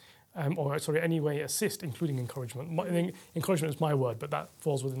 right? Any way assist, including encouragement. Encouragement is my word, but that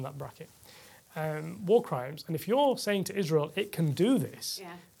falls within that bracket. War crimes. And if you're saying to Israel, it can do this,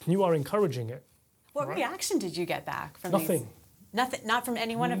 you are encouraging it. What reaction did you get back from Nothing. Nothing? Not from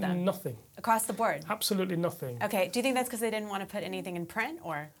any one of them? Nothing. Across the board? Absolutely nothing. Okay. Do you think that's because they didn't want to put anything in print,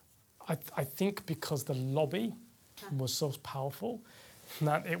 or? I think because the lobby was so powerful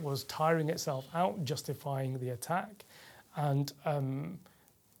that it was tiring itself out, justifying the attack. And,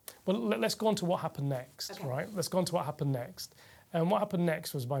 let's go on to what happened next, right? Let's go on to what happened next. And what happened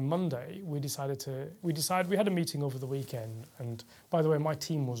next was by Monday, we had a meeting over the weekend. And by the way, my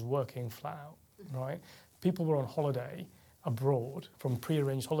team was working flat out, right? People were on holiday abroad from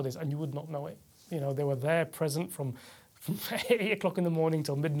pre-arranged holidays, and you would not know it. You know, they were there present from 8 o'clock in the morning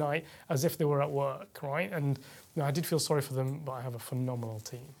till midnight as if they were at work, right? And you know, I did feel sorry for them, but I have a phenomenal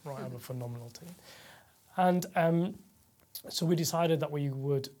team, right? I have a phenomenal team. And so we decided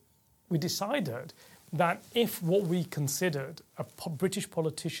that if what we considered a British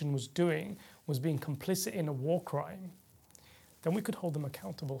politician was doing was being complicit in a war crime, then we could hold them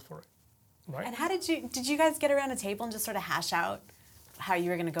accountable for it, right? And how did you guys get around a table and just sort of hash out how you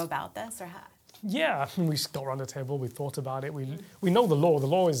were going to go about this, or how? Yeah, we got around the table, we thought about it, we know the law. The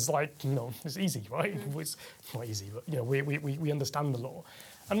law is like, you know, it's easy, right? It's not easy, but, you know, we understand the law.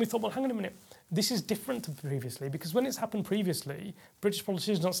 And we thought, well, hang on a minute, this is different to previously, because when it's happened previously, British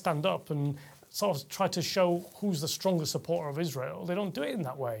politicians don't stand up and sort of try to show who's the strongest supporter of Israel. They don't do it in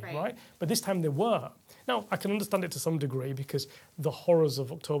that way, right? But this time they were. Now, I can understand it to some degree because the horrors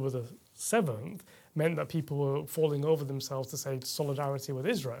of October the 7th meant that people were falling over themselves to say solidarity with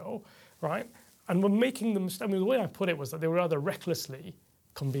Israel, right? And we're making them, I mean, the way I put it was that they were either recklessly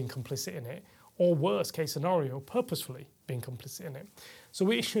being complicit in it, or worst case scenario, purposefully being complicit in it. So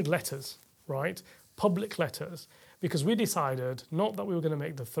we issued letters, right? Public letters, because we decided not that we were going to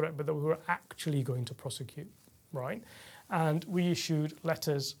make the threat, but that we were actually going to prosecute, right? And we issued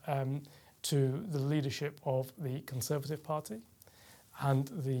letters to the leadership of the Conservative Party and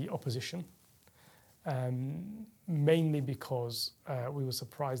the opposition, mainly because we were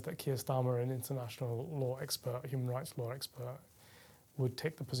surprised that Keir Starmer, an international law expert, human rights law expert, would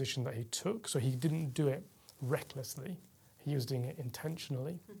take the position that he took. So he didn't do it recklessly. He was doing it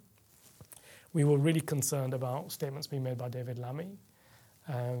intentionally. We were really concerned about statements being made by David Lammy,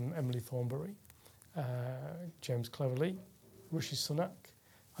 Emily Thornberry, James Cleverly, Rishi Sunak,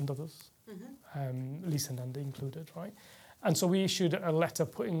 and others, Lisa Nandy included, right? And so we issued a letter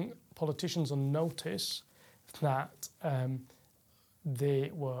putting politicians on notice that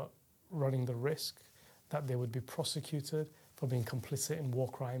they were running the risk that they would be prosecuted for being complicit in war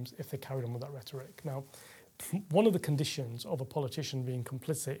crimes if they carried on with that rhetoric. Now, one of the conditions of a politician being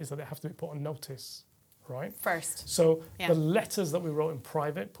complicit is that they have to be put on notice, right? First. So the letters that we wrote in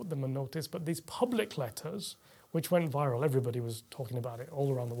private put them on notice, but these public letters, which went viral, everybody was talking about it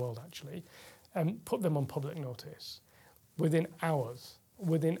all around the world actually, put them on public notice. Within hours,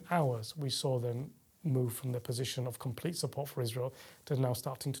 we saw them move from their position of complete support for Israel to now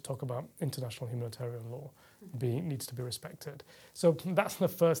starting to talk about international humanitarian law needs to be respected. So that's the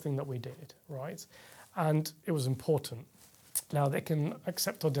first thing that we did, right? And it was important. Now, they can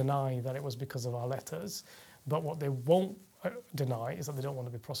accept or deny that it was because of our letters, but what they won't deny is that they don't want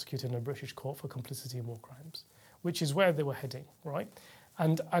to be prosecuted in a British court for complicity in war crimes, which is where they were heading, right?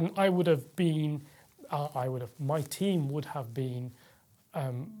 And I would have been, my team would have been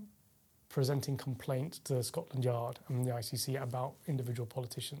presenting complaints to Scotland Yard and the ICC about individual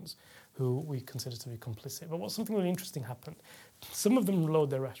politicians who we consider to be complicit. But something really interesting happened. Some of them lowered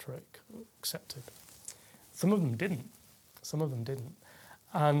their rhetoric, accepted. Some of them didn't.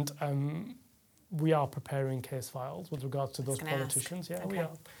 And we are preparing case files with regards to those politicians. Yeah, we are.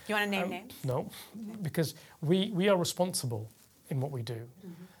 Do you want to name names? No, because we are responsible in what we do.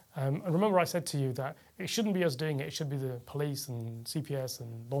 And remember I said to you that it shouldn't be us doing it, it should be the police and CPS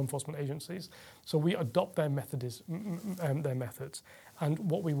and law enforcement agencies. So we adopt their methods. And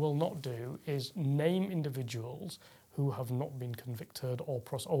what we will not do is name individuals who have not been convicted or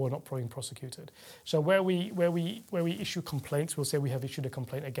are not being prosecuted. So where we issue complaints, we'll say we have issued a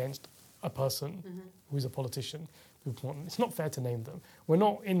complaint against a person who is a politician. It's not fair to name them. We're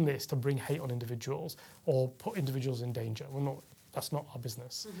not in this to bring hate on individuals or put individuals in danger. That's not our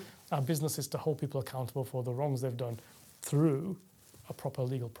business. Our business is to hold people accountable for the wrongs they've done through a proper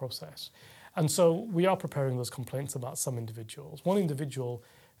legal process. And so we are preparing those complaints about some individuals. One individual,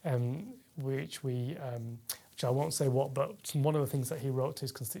 which I won't say what, but one of the things that he wrote to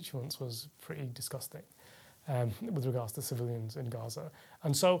his constituents was pretty disgusting with regards to civilians in Gaza.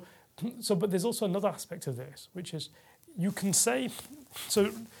 And so, but there's also another aspect of this, which is you can say, so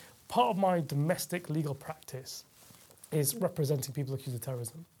part of my domestic legal practice is representing people accused of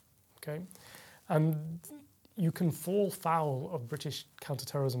terrorism, okay? And you can fall foul of British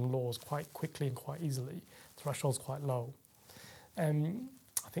counter-terrorism laws quite quickly and quite easily. Threshold's quite low. I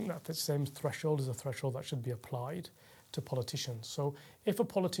think that the same threshold is a threshold that should be applied to politicians. So if a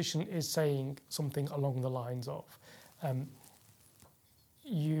politician is saying something along the lines of,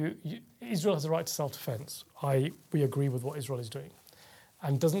 Israel has a right to self-defense, we agree with what Israel is doing,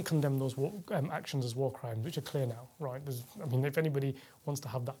 and doesn't condemn those actions as war crimes, which are clear now, right? If anybody wants to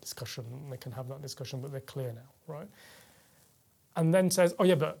have that discussion, they can have that discussion, but they're clear now, right? And then says, oh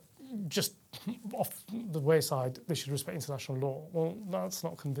yeah, but just off the wayside, they should respect international law. Well, that's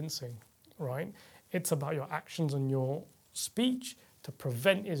not convincing, right? It's about your actions and your speech to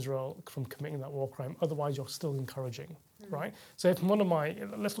prevent Israel from committing that war crime. Otherwise, you're still encouraging, right? So if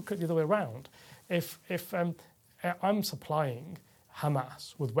let's look at it the other way around. If I'm supplying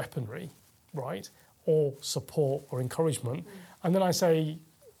Hamas with weaponry, right, or support or encouragement, and then I say,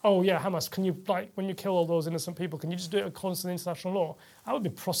 oh yeah, Hamas, can you, when you kill all those innocent people, can you just do it according to international law? I would be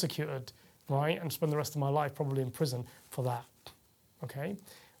prosecuted, right, and spend the rest of my life probably in prison for that, okay?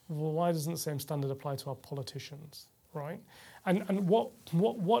 Well, why doesn't the same standard apply to our politicians, right? And what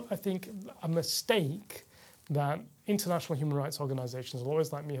I think a mistake that international human rights organisations,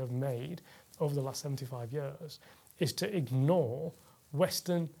 lawyers like me, have made over the last 75 years is to ignore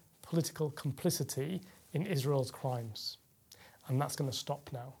Western political complicity in Israel's crimes. And that's going to stop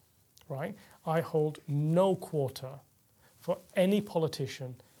now, right? I hold no quarter for any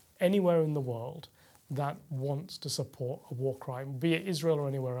politician anywhere in the world that wants to support a war crime, be it Israel or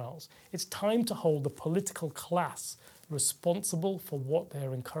anywhere else. It's time to hold the political class responsible for what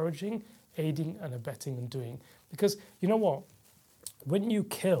they're encouraging aiding and abetting and doing. Because you know what? When you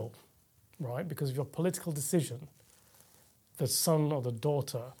kill, right, because of your political decision, the son or the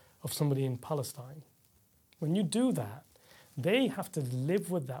daughter of somebody in Palestine, when you do that, they have to live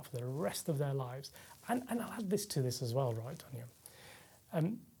with that for the rest of their lives. And I'll add this to this as well, right,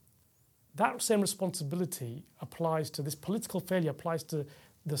 Tanya? That same responsibility applies to this political failure, applies to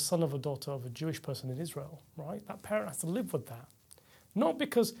the son of a daughter of a Jewish person in Israel, right? That parent has to live with that. Not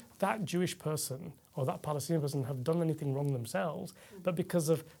because that Jewish person or that Palestinian person have done anything wrong themselves, but because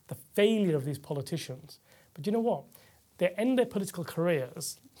of the failure of these politicians. But you know what? They end their political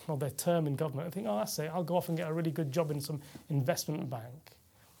careers or their term in government and think, oh, that's it, I'll go off and get a really good job in some investment bank.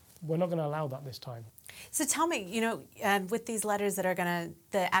 We're not going to allow that this time. So tell me, with these letters that are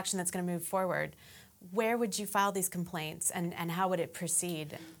the action that's going to move forward, where would you file these complaints and how would it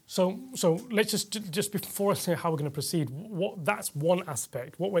proceed? So let's just before I say how we're going to proceed, that's one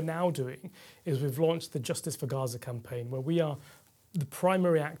aspect. What we're now doing is we've launched the Justice for Gaza campaign, where we are the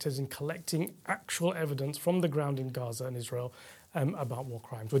primary actors in collecting actual evidence from the ground in Gaza and Israel about war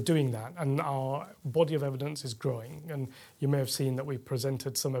crimes. We're doing that, and our body of evidence is growing. And you may have seen that we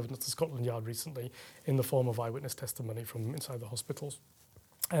presented some evidence to Scotland Yard recently in the form of eyewitness testimony from inside the hospitals.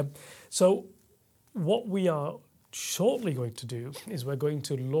 So what we are shortly going to do is we're going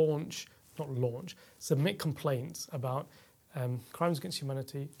to submit complaints about crimes against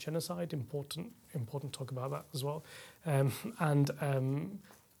humanity, genocide, important to talk about that as well, and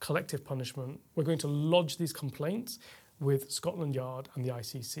collective punishment. We're going to lodge these complaints with Scotland Yard and the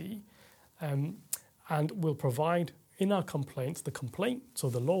ICC, and we'll provide in our complaints the complaint, so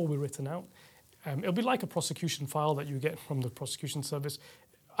the law will be written out. It'll be like a prosecution file that you get from the prosecution service,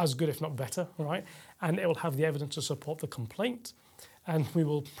 as good if not better, right? And it will have the evidence to support the complaint, and we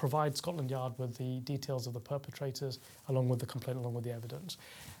will provide Scotland Yard with the details of the perpetrators along with the complaint, along with the evidence.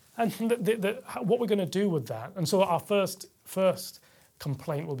 And what we're going to do with that, and so our first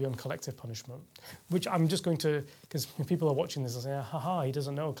complaint will be on collective punishment, which I'm just going to, because people are watching this and say, haha, he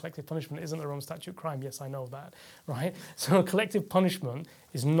doesn't know, collective punishment isn't a Rome Statute crime. Yes, I know that, right? So collective punishment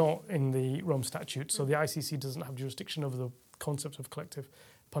is not in the Rome Statute, so the ICC doesn't have jurisdiction over the concept of collective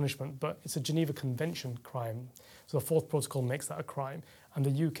punishment, but it's a Geneva Convention crime. So the fourth protocol makes that a crime, and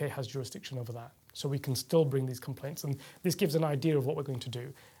the UK has jurisdiction over that. So we can still bring these complaints, and this gives an idea of what we're going to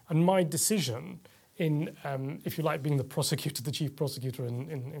do. And my decision in, if you like, being the prosecutor, the chief prosecutor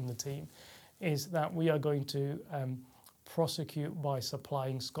in the team, is that we are going to prosecute by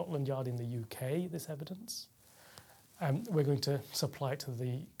supplying Scotland Yard in the UK this evidence. We're going to supply it to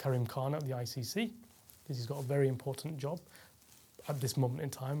the Karim Khan at the ICC. He's got a very important job at this moment in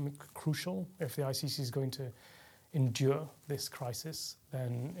time, crucial. If the ICC is going to endure this crisis,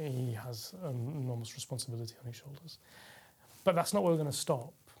 then he has an enormous responsibility on his shoulders. But that's not where we're going to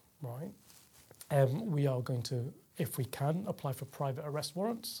stop, right? We are going to, if we can, apply for private arrest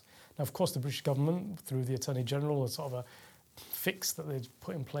warrants. Now, of course, the British government, through the Attorney General, has sort of a fix that they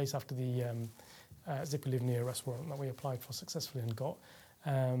put in place after the Zippi Livni arrest warrant that we applied for successfully and got,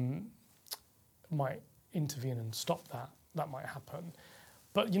 might intervene and stop that. That might happen.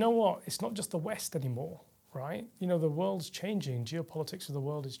 But you know what? It's not just the West anymore, right? You know, the world's changing. Geopolitics of the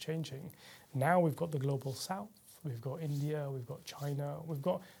world is changing. Now we've got the global South. We've got India. We've got China. We've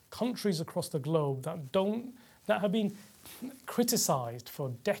got countries across the globe that have been criticised for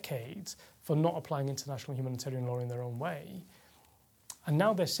decades for not applying international humanitarian law in their own way. And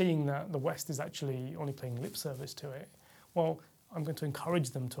now they're seeing that the West is actually only paying lip service to it. Well, I'm going to encourage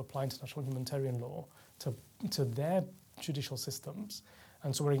them to apply international humanitarian law to their judicial systems.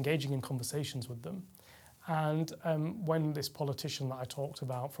 And so we're engaging in conversations with them. And when this politician that I talked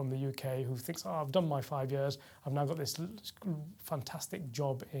about from the UK who thinks, I've done my 5 years, I've now got this fantastic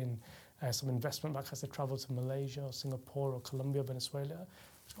job in some investment bank, has to travel to Malaysia or Singapore or Colombia, Venezuela,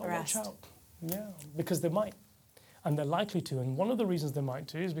 watch out. Yeah, because they might. And they're likely to. And one of the reasons they might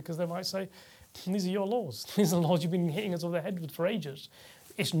do is because they might say, these are your laws. These are laws you've been hitting us over the head with for ages.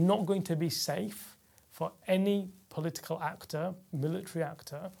 It's not going to be safe for any political actor, military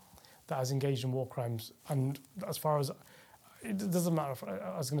actor, that has engaged in war crimes. And as far as, it doesn't matter,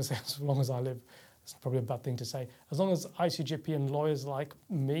 I was going to say as long as I live, it's probably a bad thing to say. As long as ICJP and lawyers like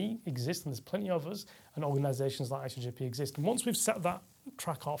me exist, and there's plenty of us, and organisations like ICJP exist, and once we've set that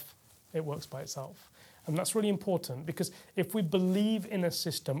track off, it works by itself. And that's really important, because if we believe in a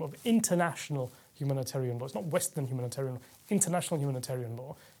system of international humanitarian law, it's not Western humanitarian law, international humanitarian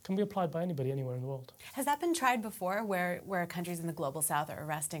law, can be applied by anybody anywhere in the world. Has that been tried before, where countries in the global South are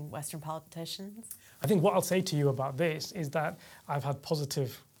arresting Western politicians? I think what I'll say to you about this is that I've had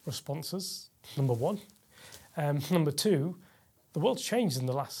positive responses, number one. Number two, the world's changed in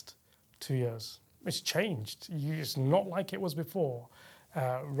the last 2 years. It's changed. It's not like it was before.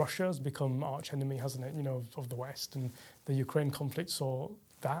 Russia's become arch enemy, hasn't it? Of the West, and the Ukraine conflict saw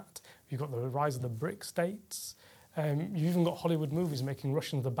that. You've got the rise of the BRIC states. You've even got Hollywood movies making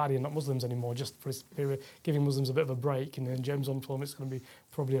Russians the baddie and not Muslims anymore, just for giving Muslims a bit of a break. And in James Bond film, it's going to be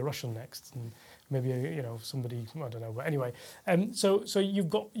probably a Russian next, and maybe somebody, I don't know. But anyway, so you've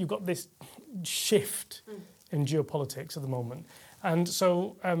got this shift in geopolitics at the moment, and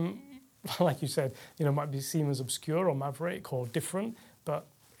so like you said, it might be seen as obscure or maverick or different, but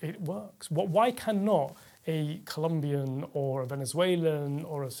it works. Why cannot a Colombian or a Venezuelan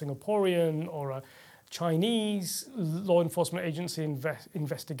or a Singaporean or a Chinese law enforcement agency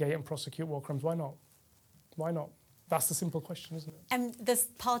investigate and prosecute war crimes? Why not? Why not? That's the simple question, isn't it? And this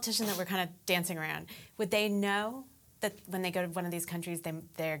politician that we're kind of dancing around, would they know that when they go to one of these countries,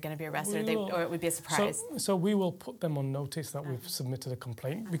 they're going to be arrested, or it would be a surprise? So we will put them on notice that we've submitted a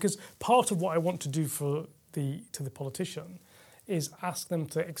complaint, because part of what I want to do to the politician is ask them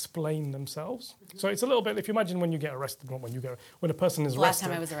to explain themselves. So it's a little bit, if you imagine when you get arrested, not when a person is arrested. Last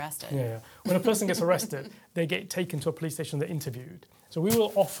time I was arrested. Yeah. When a person gets arrested, they get taken to a police station, they're interviewed. So we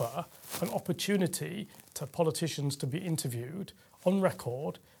will offer an opportunity to politicians to be interviewed on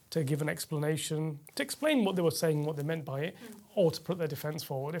record, to give an explanation, to explain what they were saying, what they meant by it, or to put their defence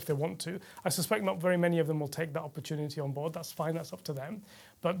forward if they want to. I suspect not very many of them will take that opportunity on board. That's fine, that's up to them.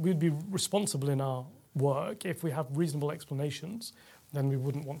 But we'd be responsible in our work. If we have reasonable explanations, then we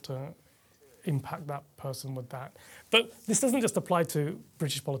wouldn't want to impact that person with that. But this doesn't just apply to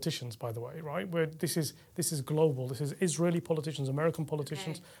British politicians, by the way, right? This is global. This is Israeli politicians, American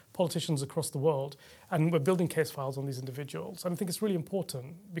politicians, politicians across the world, and we're building case files on these individuals. And I think it's really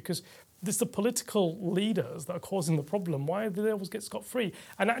important, because it's the political leaders that are causing the problem. Why do they always get scot-free?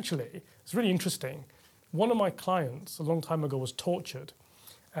 And actually, it's really interesting. One of my clients a long time ago was tortured.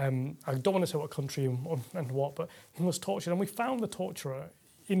 I don't want to say what country and what, but he was tortured, and we found the torturer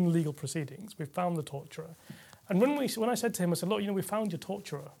in legal proceedings. We found the torturer. And when I said to him, I said, look, we found your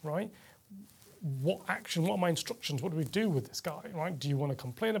torturer, right? What action, what are my instructions? What do we do with this guy, right? Do you want to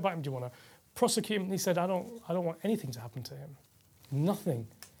complain about him? Do you want to prosecute him? And he said, I don't want anything to happen to him. Nothing.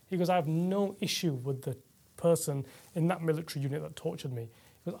 He goes, I have no issue with the person in that military unit that tortured me.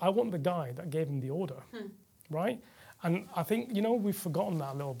 He goes, I want the guy that gave him the order, right? And I think, we've forgotten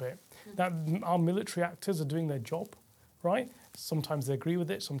that a little bit, that our military actors are doing their job, right? Sometimes they agree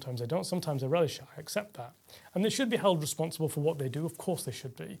with it, sometimes they don't, sometimes they relish it. I accept that. And they should be held responsible for what they do, of course they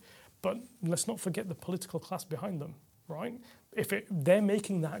should be. But let's not forget the political class behind them, right? They're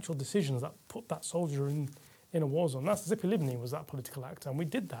making the actual decisions that put that soldier in a war zone. That's Zippy Livni was that political actor, and we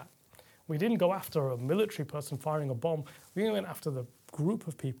did that. We didn't go after a military person firing a bomb. We went after the group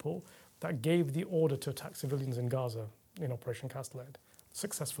of people that gave the order to attack civilians in Gaza in Operation Cast Lead.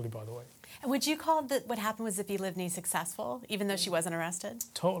 Successfully, by the way. And would you call what happened with Zippy Livni successful, even though she wasn't arrested?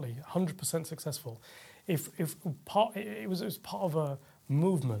 Totally, 100% successful. It was part of a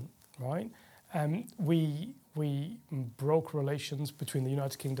movement, right? We broke relations between the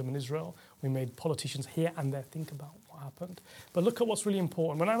United Kingdom and Israel. We made politicians here and there think about what happened. But look at what's really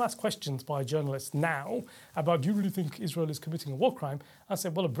important. When I'm asked questions by journalists now about, do you really think Israel is committing a war crime? I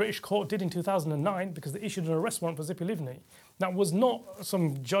said, well, a British court did in 2009 because they issued an arrest warrant for Zippy Livni. That was not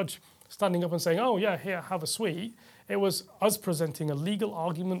some judge standing up and saying, oh, yeah, here, have a sweet. It was us presenting a legal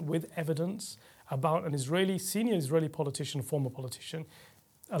argument with evidence about an senior Israeli politician, former politician,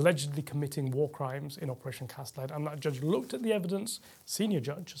 allegedly committing war crimes in Operation Cast Lead. And that judge looked at the evidence, senior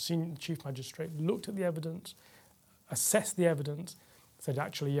chief magistrate, looked at the evidence, assessed the evidence, said,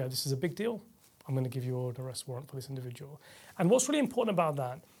 actually, yeah, this is a big deal. I'm going to give you an arrest warrant for this individual. And what's really important about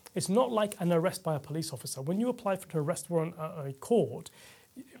that, it's not like an arrest by a police officer. When you apply for an arrest warrant at a court,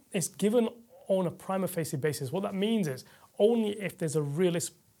 it's given on a prima facie basis. What that means is only if there's a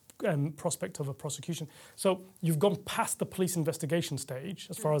realist prospect of a prosecution. So you've gone past the police investigation stage,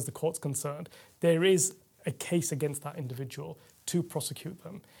 as far as the court's concerned. There is a case against that individual to prosecute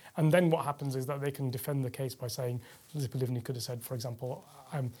them. And then what happens is that they can defend the case by saying, Zippy Livni could have said, for example,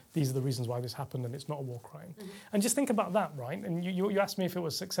 these are the reasons why this happened and it's not a war crime. Mm-hmm. And just think about that, right? And you asked me if it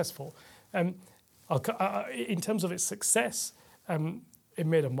was successful. In terms of its success, it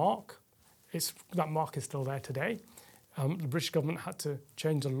made a mark. That mark is still there today. The British government had to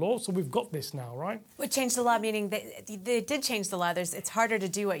change the law, so we've got this now, right? What changed the law, meaning they did change the law. It's harder to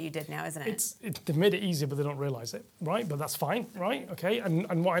do what you did now, isn't it? They've made it easier, but they don't realise it, right? But that's fine, right? Okay,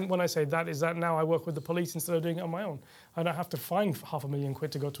 and when I say that is that now I work with the police instead of doing it on my own. I don't have to find £500,000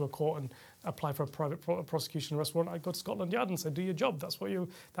 to go to a court and apply for a private prosecution arrest warrant, I'd go to Scotland Yard and say, do your job.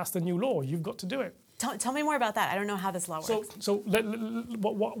 That's the new law. You've got to do it. Tell me more about that. I don't know how this law works. So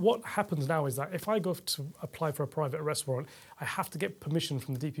what happens now is that if I go to apply for a private arrest warrant, I have to get permission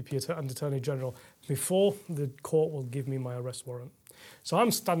from the DPP and Attorney General before the court will give me my arrest warrant. So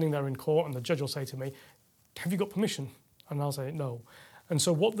I'm standing there in court and the judge will say to me, have you got permission? And I'll say no. And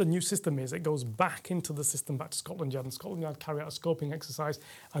so what the new system is, it goes back into the system, back to Scotland Yard, and Scotland Yard carry out a scoping exercise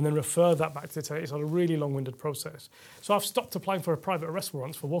and then refer that back to the attorney. It's a really long-winded process. So I've stopped applying for a private arrest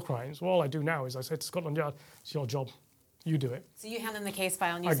warrant for war crimes. Well, all I do now is I say to Scotland Yard, it's your job. You do it. So you hand them the case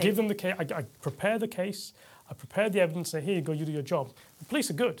file and you I give them the case. I prepare the case. I prepare the evidence. Say, here you go, you do your job. The police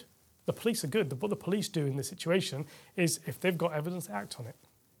are good. The police are good. What the police do in this situation is if they've got evidence, they act on it.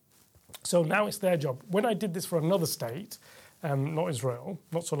 So now it's their job. When I did this for another state, not Israel,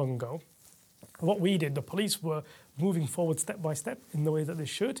 not so long ago, what we did, the police were moving forward step by step in the way that they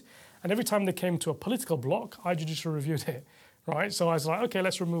should. And every time they came to a political block, I judicially reviewed it, right? So I was like, okay,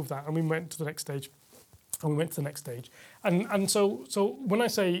 let's remove that. And we went to the next stage. And we went to the next stage. And so when I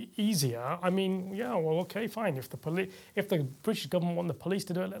say easier, I mean, yeah, well, okay, fine. If the British government want the police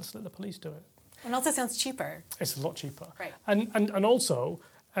to do it, let's let the police do it. And also sounds cheaper. It's a lot cheaper. Right. And also,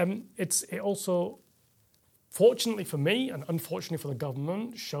 it also, fortunately for me and unfortunately for the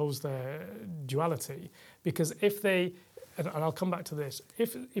government, shows their duality. Because if they, and I'll come back to this,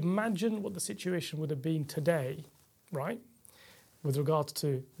 imagine what the situation would have been today, right, with regards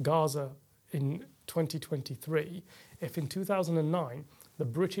to Gaza in 2023, if in 2009 the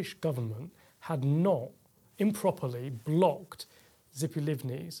British government had not improperly blocked Tzipi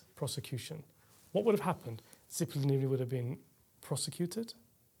Livni's prosecution. What would have happened? Tzipi Livni would have been prosecuted.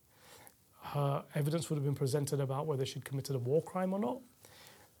 Her evidence would have been presented about whether she'd committed a war crime or not.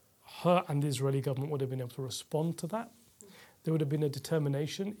 Her and the Israeli government would have been able to respond to that. There would have been a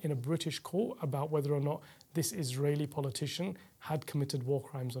determination in a British court about whether or not this Israeli politician had committed war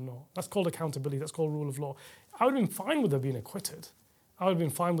crimes or not. That's called accountability. That's called rule of law. I would have been fine with her being acquitted. I would have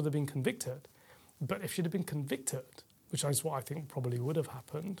been fine with her being convicted. But if she'd have been convicted, which is what I think probably would have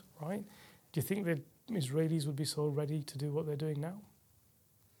happened, right? Do you think the Israelis would be so ready to do what they're doing now?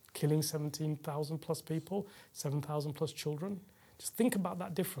 Killing 17,000 plus people, 7,000 plus children? Just think about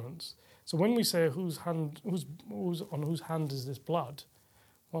that difference. So when we say on whose hand is this blood,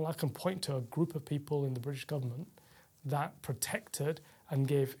 well, I can point to a group of people in the British government that protected and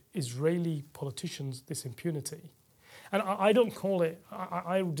gave Israeli politicians this impunity. And I don't call it,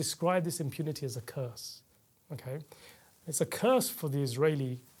 I describe this impunity as a curse, okay? It's a curse for the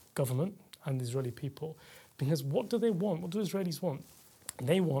Israeli government and the Israeli people, because what do they want? What do Israelis want?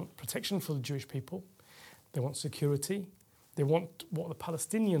 They want protection for the Jewish people. They want security. They want what the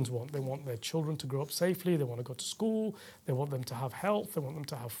Palestinians want. They want their children to grow up safely. They want to go to school. They want them to have health. They want them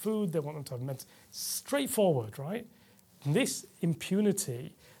to have food. They want them to have mental. Straightforward, right? And this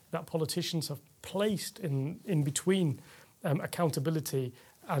impunity that politicians have placed in between accountability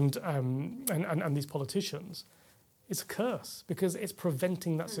and these politicians is a curse, because it's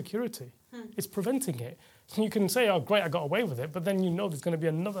preventing that security. It's preventing it. So you can say, oh, great, I got away with it, but then you know there's going to be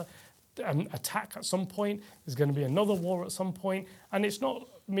another attack at some point, there's going to be another war at some point, and it's not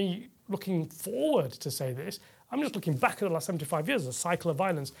me looking forward to say this, I'm just looking back at the last 75 years, a cycle of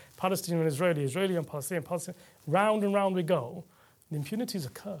violence, Palestinian and Israeli, Israeli and Palestinian, round and round we go. The impunity is a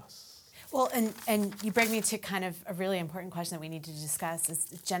curse. Well, and you bring me to kind of a really important question that we need to discuss is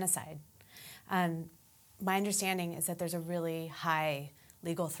genocide. My understanding is that there's a really high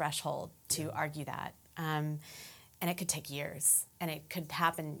legal threshold to argue that. And it could take years, and it could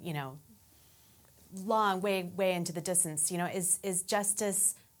happen, long, way into the distance. Is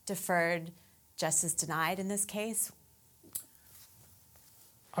justice deferred, justice denied in this case?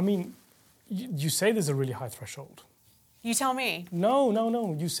 I mean, you say there's a really high threshold. You tell me.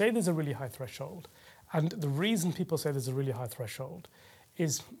 No. You say there's a really high threshold. And the reason people say there's a really high threshold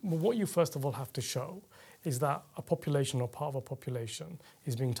is what you first of all have to show is that a population or part of a population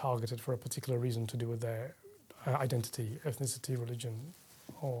is being targeted for a particular reason to do with their identity, ethnicity, religion,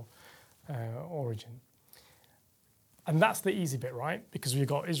 or origin. And that's the easy bit, right? Because you've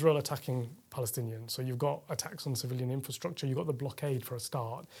got Israel attacking Palestinians, so you've got attacks on civilian infrastructure, you've got the blockade for a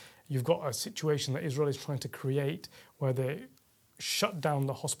start, you've got a situation that Israel is trying to create where they shut down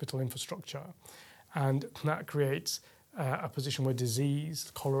the hospital infrastructure, and that creates a position where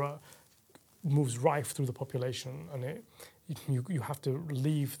disease, cholera, moves rife through the population, and you have to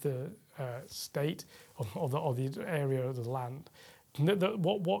leave the state or the area of the land.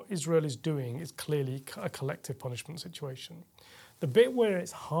 What Israel is doing is clearly a collective punishment situation. The bit where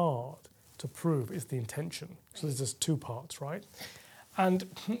it's hard to prove is the intention. So there's just two parts, right? And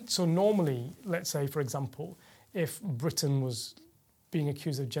so normally, let's say, for example, if Britain was being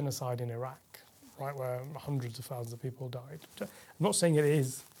accused of genocide in Iraq, right, where hundreds of thousands of people died. I'm not saying it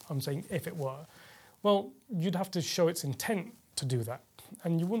is, I'm saying if it were. Well, you'd have to show its intent to do that,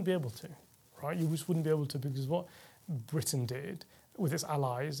 and you wouldn't be able to, right? You just wouldn't be able to, because what Britain did with its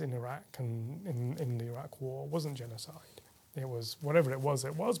allies in Iraq and in the Iraq War wasn't genocide. It was whatever it was,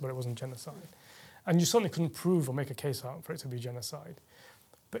 but it wasn't genocide. And you certainly couldn't prove or make a case out for it to be genocide.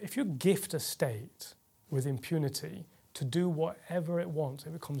 But if you gift a state with impunity to do whatever it wants,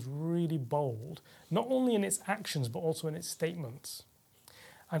 it becomes really bold, not only in its actions, but also in its statements.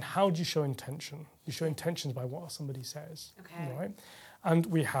 And how do you show intention? You show intentions by what somebody says, right? And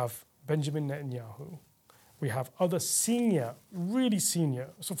we have Benjamin Netanyahu. We have other senior, really senior.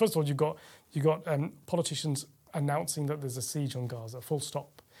 So first of all, you got politicians announcing that there's a siege on Gaza, full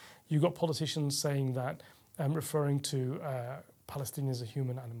stop. You got politicians saying that, referring to Palestinians as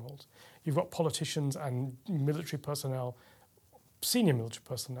human animals. You've got politicians and military personnel, senior military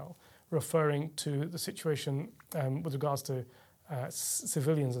personnel, referring to the situation with regards to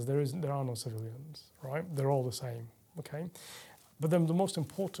civilians as there are no civilians, right? They're all the same, okay? But then the most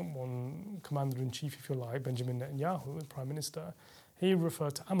important one, Commander-in-Chief, if you like, Benjamin Netanyahu, the Prime Minister, he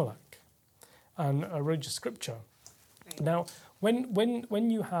referred to Amalek and a religious scripture. Right. Now, when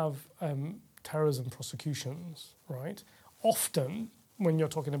you have terrorism prosecutions, right, often when you're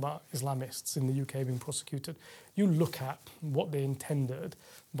talking about Islamists in the UK being prosecuted, you look at what they intended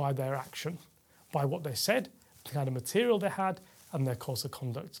by their action, by what they said, the kind of material they had, and their course of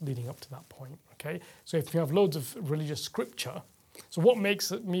conduct leading up to that point, okay? So if you have loads of religious scripture, so what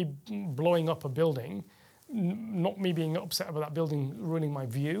makes me blowing up a building, not me being upset about that building ruining my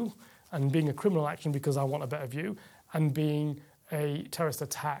view and being a criminal action because I want a better view, and being a terrorist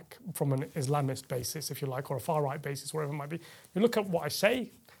attack from an Islamist basis, if you like, or a far-right basis, whatever it might be. You look at what I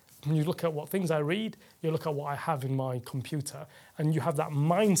say, you look at what things I read, you look at what I have in my computer, and you have that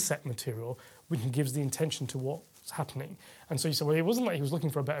mindset material which gives the intention to what's happening. And so you say, well, it wasn't like he was looking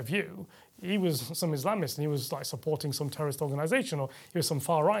for a better view. He was some Islamist, and he was like supporting some terrorist organization, or he was some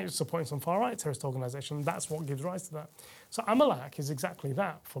far-right supporting some far-right terrorist organization. That's what gives rise to that. So Amalek is exactly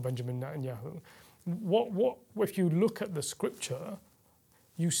that for Benjamin Netanyahu. What if you look at the scripture,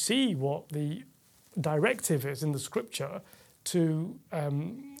 you see what the directive is in the scripture to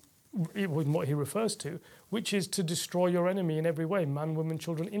what he refers to, which is to destroy your enemy in every way, man, woman,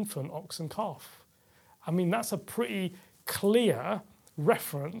 children, infant, ox and calf. I mean, that's a pretty clear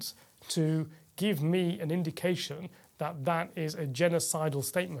reference to give me an indication that that is a genocidal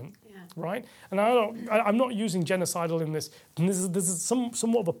statement, right? And I'm not using genocidal in this. And this is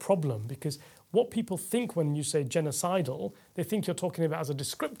somewhat of a problem, because what people think when you say genocidal, they think you're talking about as a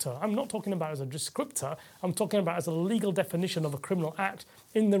descriptor. I'm not talking about as a descriptor. I'm talking about as a legal definition of a criminal act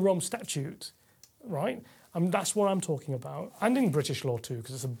in the Rome Statute, right? That's what I'm talking about. And in British law too,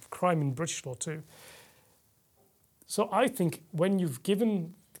 because it's a crime in British law too. So I think when you've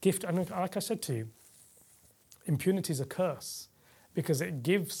given gift, and like I said to you, impunity is a curse, because it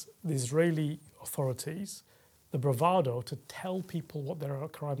gives the Israeli authorities the bravado to tell people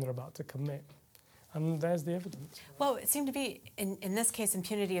what crime they're about to commit. And there's the evidence. Well, it seemed to be, in this case,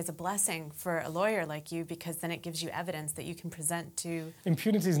 impunity is a blessing for a lawyer like you, because then it gives you evidence that you can present to...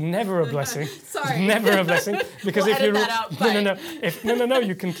 Impunity is never a blessing. Sorry. It's never a blessing. Because we'll if you... that out, No,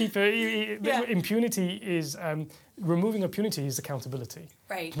 you can keep it... Yeah. Impunity is... removing impunity is accountability.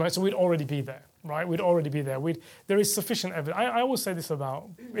 Right. So we'd already be there, right? We'd already be there. There is sufficient evidence. I always say this about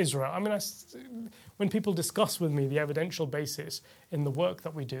Israel. I mean, when people discuss with me the evidential basis in the work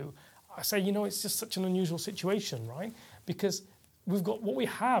that we do, I say, it's just such an unusual situation, right? Because we've got, what we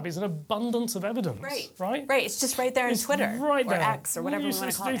have is an abundance of evidence, right? Right, it's just right there in Twitter right or there. X or whatever you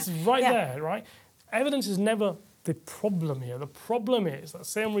want to call it. It's right there, right? Evidence is never the problem here. The problem is the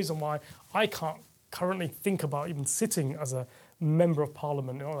same reason why I can't currently think about even sitting as a member of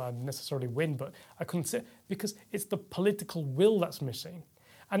parliament. Not that I'd necessarily win, but I couldn't sit, because it's the political will that's missing.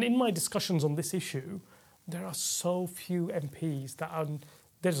 And in my discussions on this issue, there are so few MPs that are...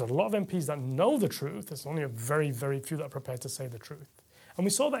 There's a lot of MPs that know the truth. There's only a very, very few that are prepared to say the truth. And we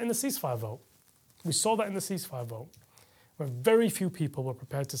saw that in the ceasefire vote. Where very few people were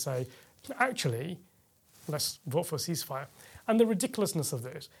prepared to say, actually, let's vote for a ceasefire. And the ridiculousness of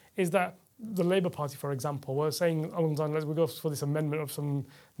this is that the Labour Party, for example, were saying, let's go for this amendment of some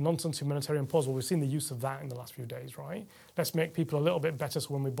nonsense humanitarian pause. Well, we've seen the use of that in the last few days, right? Let's make people a little bit better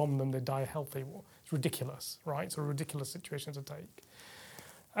so when we bomb them, they die healthy. Well, it's ridiculous, right? It's a ridiculous situation to take.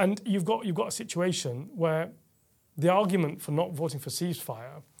 And you've got a situation where the argument for not voting for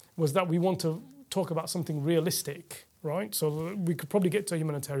ceasefire was that we want to talk about something realistic, right? So we could probably get to a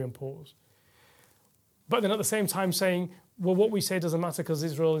humanitarian pause. But then at the same time saying, well, what we say doesn't matter because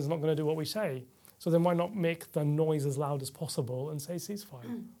Israel is not going to do what we say. So then why not make the noise as loud as possible and say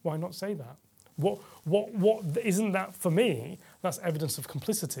ceasefire? Why not say that? What isn't that for me? That's evidence of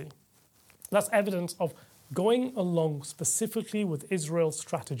complicity. That's evidence of going along specifically with Israel's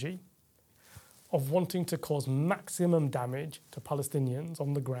strategy of wanting to cause maximum damage to Palestinians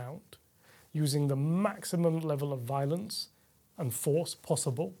on the ground, using the maximum level of violence and force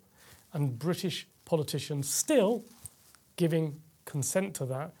possible, and British politicians still giving consent to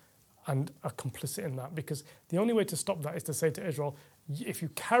that and are complicit in that, because the only way to stop that is to say to Israel, if you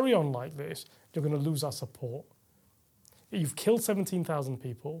carry on like this, you're going to lose our support. You've killed 17,000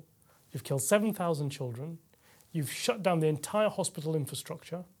 people, you've killed 7,000 children, you've shut down the entire hospital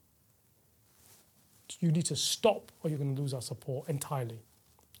infrastructure. You need to stop or you're going to lose our support entirely.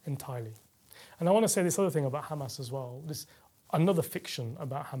 And I want to say this other thing about Hamas as well, this another fiction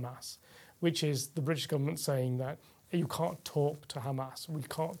about Hamas, which is the British government saying that you can't talk to Hamas. We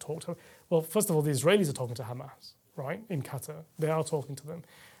can't talk to... Well, first of all, the Israelis are talking to Hamas, right, in Qatar. They are talking to them.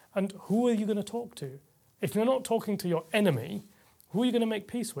 And who are you going to talk to? If you're not talking to your enemy, who are you going to make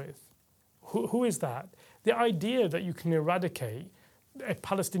peace with? Who is that? The idea that you can eradicate a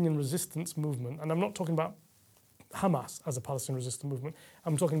Palestinian resistance movement, and I'm not talking about Hamas as a Palestinian resistance movement,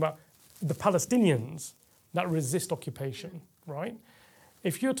 I'm talking about the Palestinians that resist occupation, right?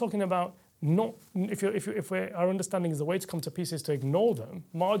 If you're talking about not, if our understanding is the way to come to peace is to ignore them,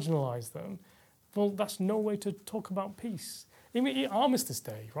 marginalize them, well, that's no way to talk about peace. Even Armistice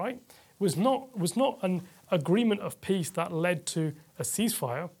Day, right, was not an agreement of peace that led to a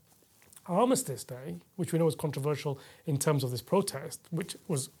ceasefire. Armistice Day, which we know was controversial in terms of this protest, which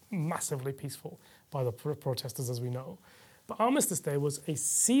was massively peaceful by the protesters, as we know. But Armistice Day was a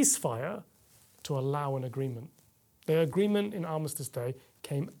ceasefire to allow an agreement. The agreement in Armistice Day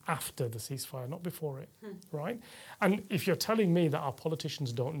came after the ceasefire, not before it, right? And if you're telling me that our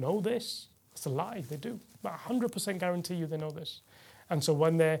politicians don't know this, it's a lie. They do. But 100% guarantee you they know this. And so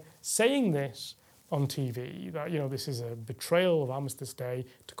when they're saying this on TV, that, you know, this is a betrayal of Armistice Day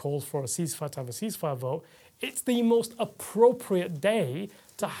to call for a ceasefire, to have a ceasefire vote, it's the most appropriate day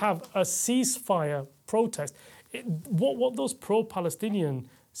to have a ceasefire protest. What those pro-Palestinian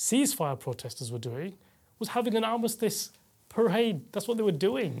ceasefire protesters were doing was having an armistice parade. That's what they were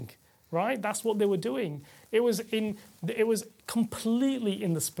doing, right? That's what they were doing. It was completely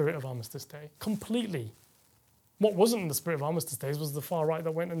in the spirit of Armistice Day, completely. What wasn't in the spirit of Armistice Days was the far right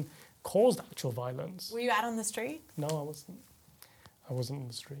that went and caused actual violence. Were you out on the street? No, I wasn't. I wasn't in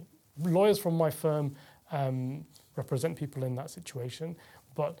the street. Lawyers from my firm represent people in that situation,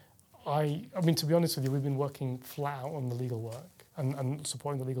 but I mean, to be honest with you, we've been working flat out on the legal work and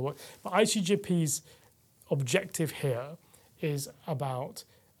supporting the legal work. But ICJP's objective here is about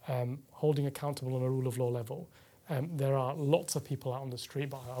holding accountable on a rule of law level. There are lots of people out on the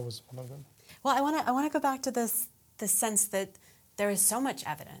street, but I was one of them. Well, I want to go back to this sense that there is so much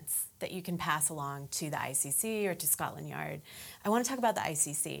evidence that you can pass along to the ICC or to Scotland Yard. I want to talk about the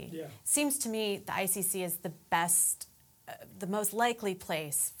ICC. Yeah. Seems to me the ICC is the best, the most likely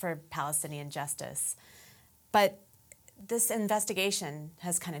place for Palestinian justice. But this investigation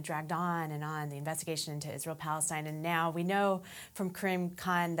has kind of dragged on, the investigation into Israel-Palestine, and now we know from Karim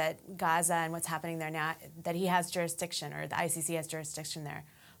Khan that Gaza and what's happening there now, that he has jurisdiction, or the ICC has jurisdiction there.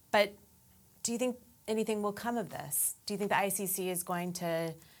 But do you think anything will come of this? Do you think the ICC is going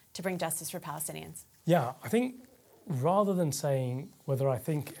to bring justice for Palestinians? Yeah, I think rather than saying whether I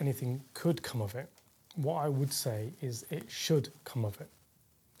think anything could come of it, what I would say is it should come of it.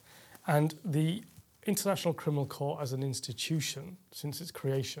 And the International Criminal Court as an institution, since its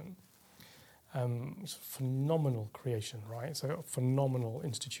creation, it's a phenomenal creation, right? It's a phenomenal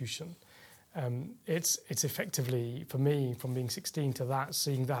institution. It's effectively, for me, from being 16 to that,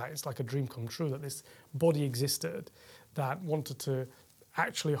 seeing that, it's like a dream come true that this body existed that wanted to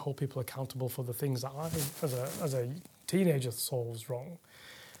actually hold people accountable for the things that I, as a teenager, saw was wrong.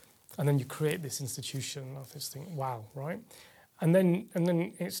 And then you create this institution. I just think, wow, right? And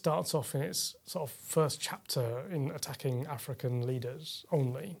then it starts off in its sort of first chapter in attacking African leaders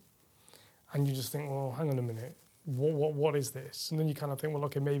only. And you just think, well, hang on a minute. What is this? And then you kind of think, well,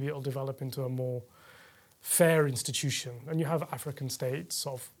 okay, maybe it'll develop into a more fair institution. And you have African states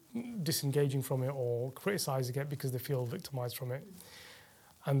sort of disengaging from it or criticizing it because they feel victimized from it.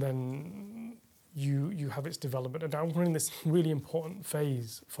 And then you have its development. And now we're in this really important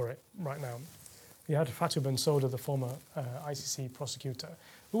phase for it right now. You had Fatou Bensouda, the former ICC prosecutor,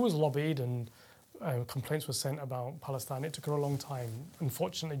 who was lobbied and complaints were sent about Palestine. It took her a long time,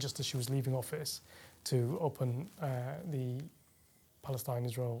 unfortunately, just as she was leaving office, to open the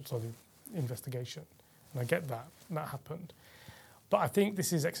Palestine-Israel investigation. And I get that happened. But I think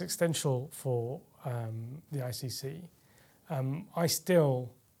this is existential for the ICC. I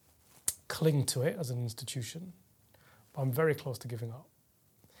still cling to it as an institution, but I'm very close to giving up.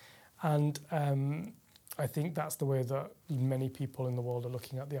 And I think that's the way that many people in the world are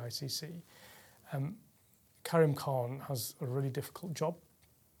looking at the ICC. Karim Khan has a really difficult job,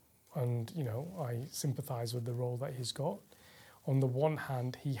 and I sympathise with the role that he's got. On the one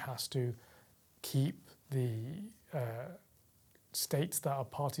hand, he has to keep the states that are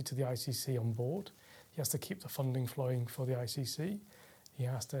party to the ICC on board. He has to keep the funding flowing for the ICC. He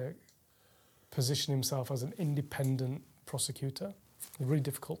has to position himself as an independent prosecutor, a really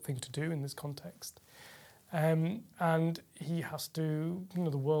difficult thing to do in this context. And he has to,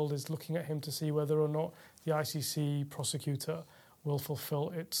 the world is looking at him to see whether or not the ICC prosecutor will fulfill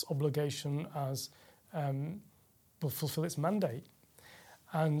its obligation will fulfill its mandate.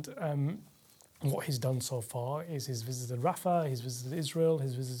 And what he's done so far is he's visited Rafah, he's visited Israel,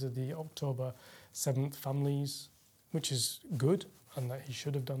 he's visited the October 7th families, which is good, and that he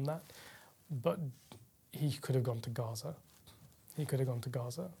should have done that. But he could have gone to Gaza. He could have gone to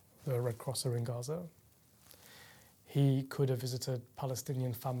Gaza. The Red Cross are in Gaza. He could have visited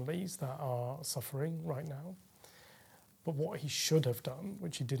Palestinian families that are suffering right now. But what he should have done,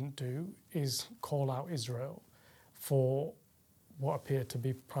 which he didn't do, is call out Israel for what appear to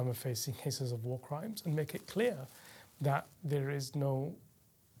be prima facie cases of war crimes and make it clear that there is no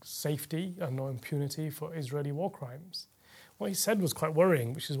safety and no impunity for Israeli war crimes. What he said was quite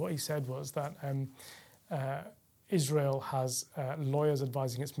worrying, which is what he said was that Israel has lawyers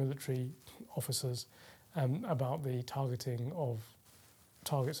advising its military officers about the targeting of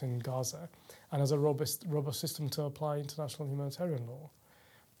targets in Gaza and has a robust system to apply international humanitarian law.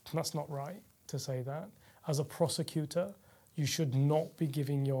 And that's not right to say that. As a prosecutor, you should not be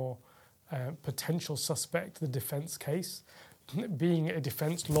giving your potential suspect the defense case. Being a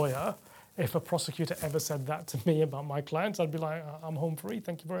defense lawyer, if a prosecutor ever said that to me about my clients, I'd be like, I'm home free,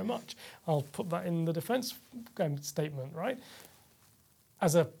 thank you very much. I'll put that in the defense statement, right?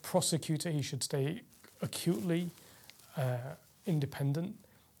 As a prosecutor, he should stay acutely independent.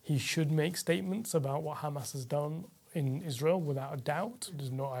 He should make statements about what Hamas has done in Israel without a doubt.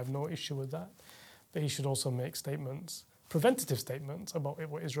 I have no issue with that. But he should also make statements, preventative statements about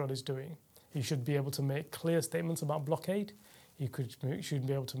what Israel is doing. He should be able to make clear statements about blockade. He should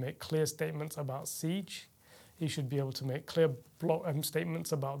be able to make clear statements about siege. He should be able to make clear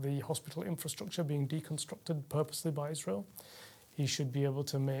statements about the hospital infrastructure being deconstructed purposely by Israel. He should be able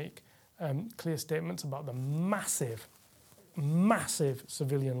to make clear statements about the massive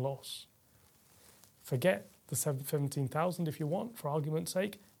civilian loss. Forget the 17,000 if you want, for argument's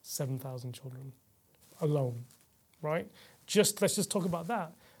sake, 7,000 children alone, right? Let's just talk about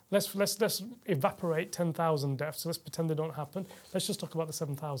that. Let's evaporate 10,000 deaths. So let's pretend they don't happen. Let's just talk about the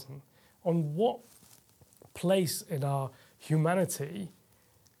 7,000. On what place in our humanity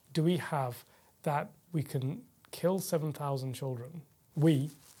do we have that we can kill 7,000 children?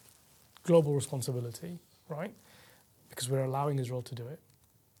 Global responsibility, right? Because we're allowing Israel to do it.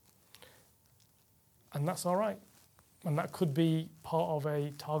 And that's all right. And that could be part of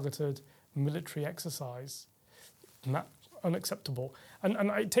a targeted military exercise. And that's unacceptable. And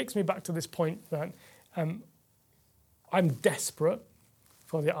it takes me back to this point that I'm desperate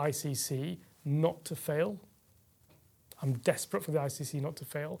for the ICC not to fail. I'm desperate for the ICC not to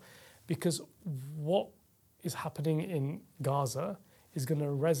fail because what is happening in Gaza is going to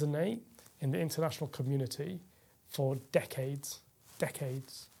resonate in the international community for decades,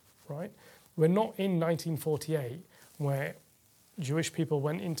 right? We're not in 1948 where Jewish people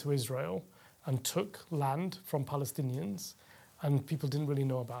went into Israel and took land from Palestinians and people didn't really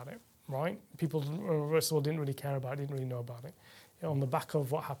know about it, right? People, first of all, didn't really care about it, didn't really know about it. On the back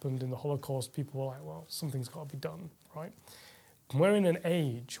of what happened in the Holocaust, people were like, well, something's got to be done, right? We're in an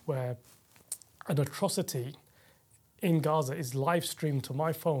age where an atrocity in Gaza is live streamed to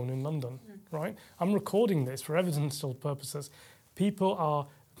my phone in London, right? I'm recording this for evidential purposes. People are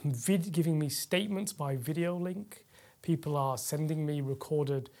giving me statements by video link. People are sending me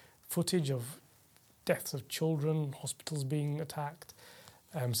recorded footage of deaths of children, hospitals being attacked,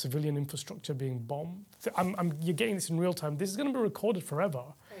 civilian infrastructure being bombed. You're getting this in real time. This is going to be recorded forever.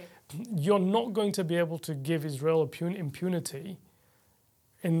 Right. You're not going to be able to give Israel impunity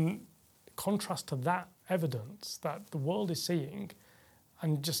in contrast to that evidence that the world is seeing.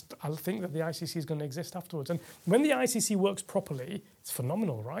 And I think that the ICC is going to exist afterwards. And when the ICC works properly, it's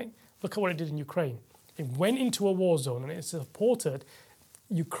phenomenal, right? Look at what it did in Ukraine. It went into a war zone and it supported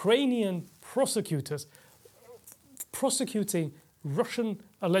Ukrainian prosecutors prosecuting Russian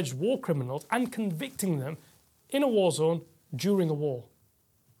alleged war criminals and convicting them in a war zone during a war.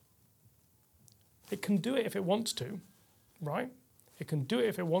 It can do it if it wants to, right? It can do it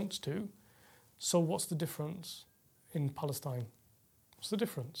if it wants to. So what's the difference in Palestine? What's the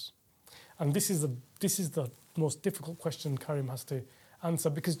difference? And this is the most difficult question Karim has to answer,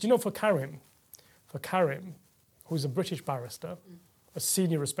 because for Karim, who's a British barrister, a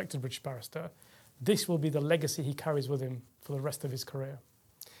senior respected British barrister, this will be the legacy he carries with him for the rest of his career.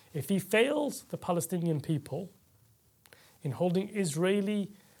 If he fails the Palestinian people in holding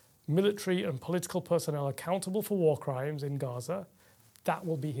Israeli military and political personnel accountable for war crimes in Gaza, that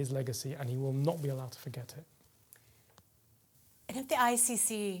will be his legacy, and he will not be allowed to forget it. And if the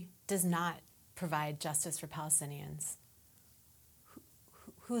ICC does not provide justice for Palestinians,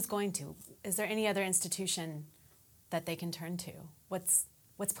 who's going to? Is there any other institution that they can turn to? What's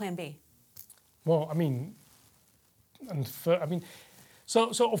plan B? Well,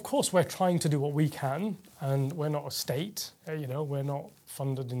 so of course we're trying to do what we can, and we're not a state. We're not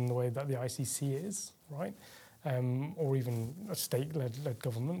funded in the way that the ICC is, right? Or even a state-led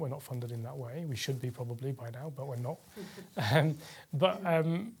government. We're not funded in that way. We should be probably by now, but we're not.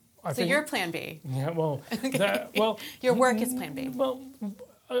 I think your plan B. Yeah, well, okay. Your work is plan B. Well,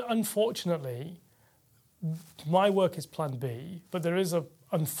 unfortunately, my work is plan B, but there is a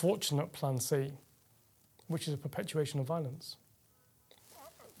unfortunate plan C, which is a perpetuation of violence.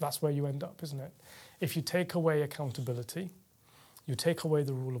 That's where you end up, isn't it? If you take away accountability, you take away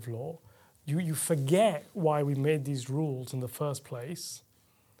the rule of law, you forget why we made these rules in the first place.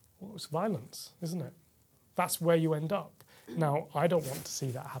 Well, it's violence, isn't it? That's where you end up. Now, I don't want to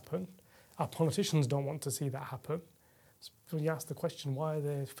see that happen. Our politicians don't want to see that happen. So you ask the question, why are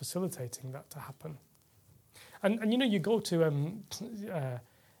they facilitating that to happen? And you go to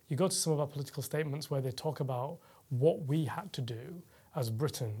some of our political statements where they talk about what we had to do as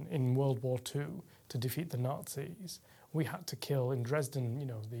Britain in World War II to defeat the Nazis. We had to kill in Dresden.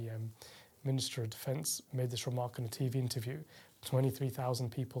 The Minister of Defence made this remark in a TV interview: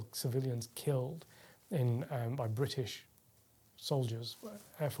 23,000 people, civilians, killed by British soldiers,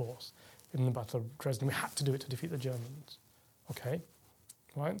 Air Force, in the Battle of Dresden. We had to do it to defeat the Germans. Okay,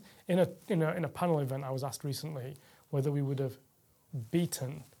 right? In a panel event, I was asked recently whether we would have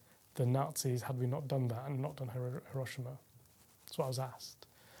beaten the Nazis had we not done that and not done Hiroshima. That's what I was asked.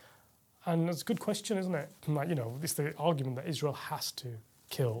 And it's a good question, isn't it? It's the argument that Israel has to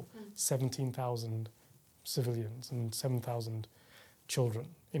kill 17,000 civilians and 7,000 children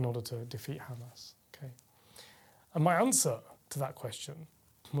in order to defeat Hamas. Okay, and my answer to that question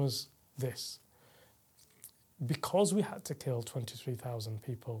was this: because we had to kill 23,000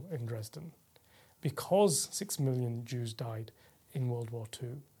 people in Dresden, because 6 million Jews died in World War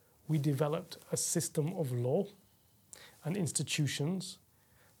II, we developed a system of law and institutions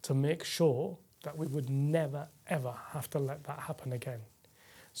to make sure that we would never, ever have to let that happen again.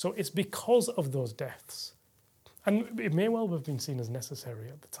 So it's because of those deaths, and it may well have been seen as necessary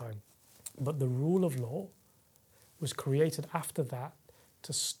at the time, but the rule of law was created after that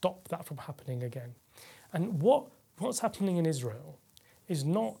to stop that from happening again. And what's happening in Israel is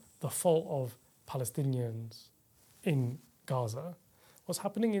not the fault of Palestinians in Gaza. What's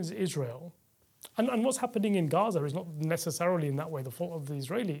happening in Israel, and what's happening in Gaza is not necessarily in that way the fault of the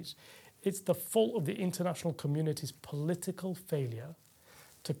Israelis. It's the fault of the international community's political failure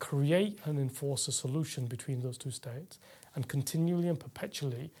to create and enforce a solution between those two states, and continually and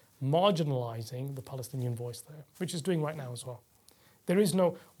perpetually marginalizing the Palestinian voice there, which it's doing right now as well. There is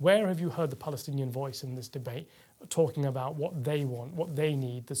no, where have you heard the Palestinian voice in this debate talking about what they want, what they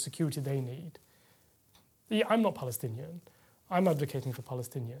need, the security they need? Yeah, I'm not Palestinian. I'm advocating for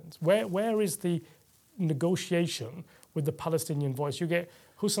Palestinians. Where is the negotiation with the Palestinian voice? You get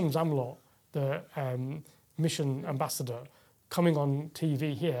Hussam Zamlot, the mission ambassador, coming on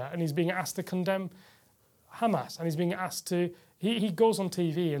TV here, and he's being asked to condemn Hamas, and he's being asked to, he goes on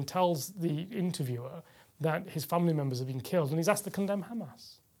TV and tells the interviewer that his family members have been killed, and he's asked to condemn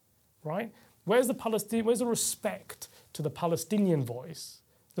Hamas, right? Where's the respect to the Palestinian voice,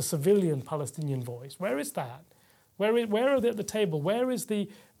 the civilian Palestinian voice? Where is that? Where are they at the table? Where is the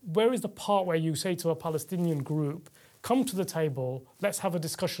part where you say to a Palestinian group, come to the table, let's have a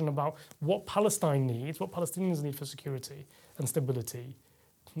discussion about what Palestine needs, what Palestinians need for security and stability?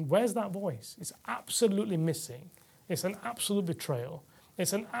 Where's that voice? It's absolutely missing. It's an absolute betrayal.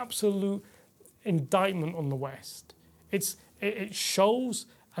 It's an absolute indictment on the West. It shows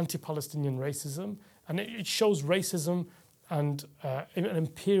anti-Palestinian racism, and it shows racism and an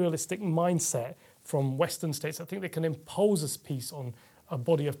imperialistic mindset from Western states. I think they can impose a peace on a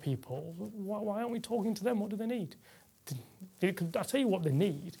body of people. Why aren't we talking to them? What do they need? I'll tell you what they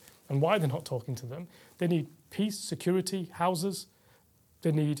need and why they're not talking to them. They need peace, security, houses.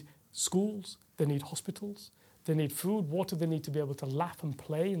 They need schools. They need hospitals. They need food, water. They need to be able to laugh and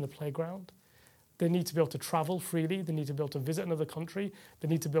play in the playground. They need to be able to travel freely. They need to be able to visit another country. They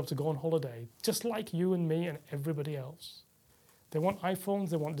need to be able to go on holiday, just like you and me and everybody else. They want iPhones.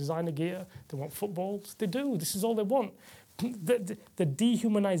 They want designer gear. They want footballs. They do. This is all they want. The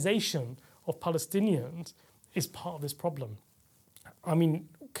dehumanization of Palestinians is part of this problem. I mean,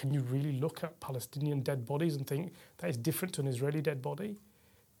 can you really look at Palestinian dead bodies and think that is different to an Israeli dead body?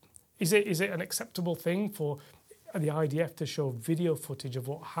 Is it an acceptable thing for the IDF to show video footage of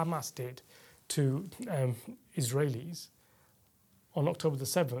what Hamas did to Israelis on October the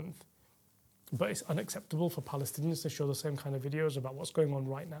 7th, but it's unacceptable for Palestinians to show the same kind of videos about what's going on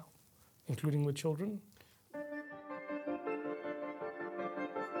right now, including with children?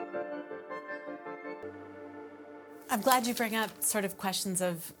 I'm glad you bring up sort of questions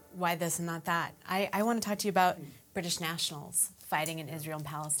of why this and not that. I want to talk to you about British nationals fighting in Israel and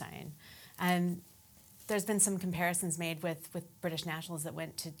Palestine. There's been some comparisons made with British nationals that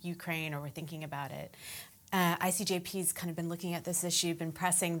went to Ukraine or were thinking about it. ICJP's kind of been looking at this issue, been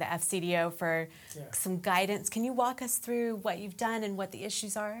pressing the FCDO for some guidance. Can you walk us through what you've done and what the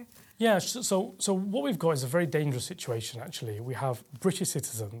issues are? Yeah, so what we've got is a very dangerous situation, actually. We have British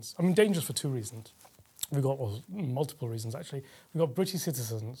citizens. I mean, dangerous for two reasons. We've got multiple reasons, actually. We've got British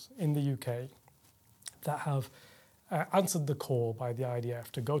citizens in the UK that have answered the call by the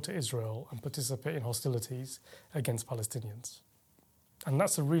IDF to go to Israel and participate in hostilities against Palestinians. And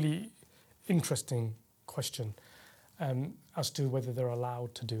that's a really interesting question as to whether they're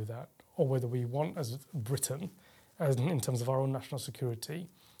allowed to do that or whether we want, as Britain, in terms of our own national security,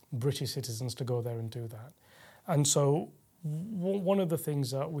 British citizens to go there and do that. And so one of the things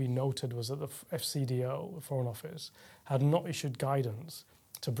that we noted was that the FCDO, the Foreign Office, had not issued guidance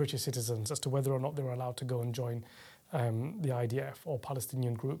to British citizens as to whether or not they were allowed to go and join the IDF or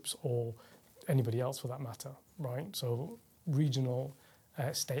Palestinian groups or anybody else for that matter, right? So regional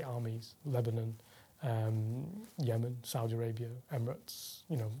state armies, Lebanon, Yemen, Saudi Arabia, Emirates,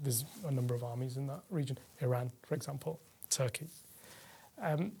 there's a number of armies in that region, Iran, for example, Turkey.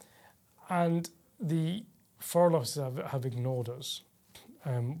 And the Foreign Offices have ignored us.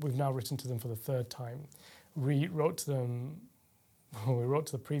 We've now written to them for the third time. We wrote to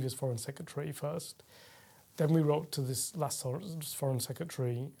the previous Foreign Secretary first. Then we wrote to this last Foreign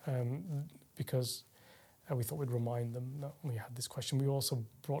Secretary because we thought we'd remind them that we had this question. We also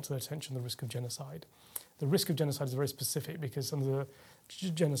brought to their attention the risk of genocide. The risk of genocide is very specific because under the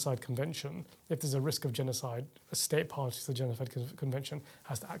Genocide Convention, if there's a risk of genocide, a state party to the Genocide Convention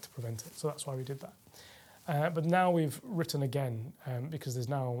has to act to prevent it. So that's why we did that. But now we've written again because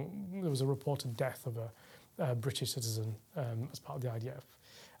there was a reported death of a British citizen as part of the IDF.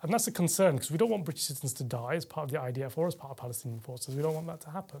 And that's a concern because we don't want British citizens to die as part of the IDF or as part of Palestinian forces. We don't want that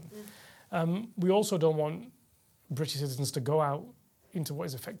to happen. We also don't want British citizens to go out into what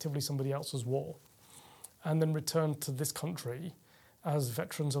is effectively somebody else's war and then return to this country as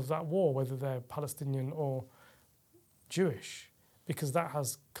veterans of that war, whether they're Palestinian or Jewish, because that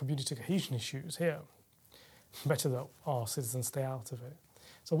has community cohesion issues here. Better that our citizens stay out of it.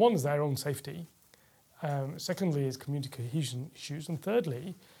 So one is their own safety. Secondly is community cohesion issues. And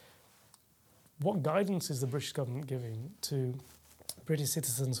thirdly, what guidance is the British government giving to British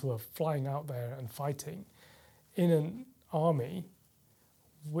citizens who are flying out there and fighting in an army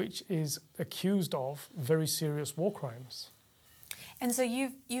which is accused of very serious war crimes? And so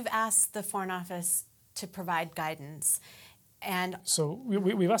you've asked the Foreign Office to provide guidance. And so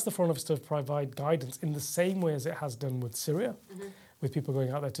we've asked the Foreign Office to provide guidance in the same way as it has done with Syria, with people going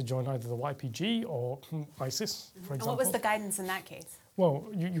out there to join either the YPG or ISIS, for example. And what was the guidance in that case? Well,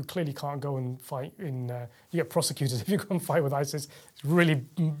 you clearly can't go and fight you get prosecuted if you go and fight with ISIS. It's really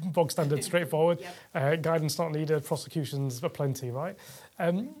bog standard, straightforward. Guidance not needed, prosecutions aplenty, right?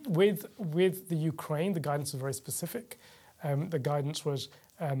 With the Ukraine, the guidance was very specific. The guidance was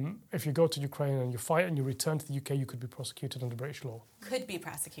if you go to Ukraine and you fight and you return to the UK, you could be prosecuted under British law. Could be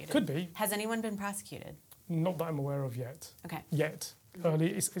prosecuted. Could be. Has anyone been prosecuted? Not that I'm aware of yet. Okay. Yet.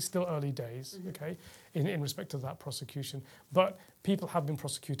 It's still early days, okay, in respect of that prosecution. But people have been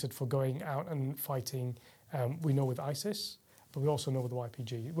prosecuted for going out and fighting, we know with ISIS, but we also know with the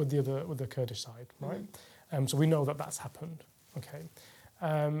YPG, with the Kurdish side, right? So we know that that's happened, okay?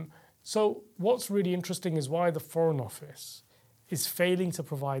 So what's really interesting is why the Foreign Office is failing to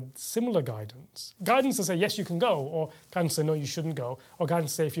provide similar guidance. Guidance to say, yes, you can go, or guidance to say, no, you shouldn't go, or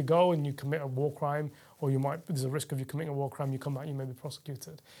guidance to say, if you go and you commit a war crime, or there's a risk of you committing a war crime, you come back, you may be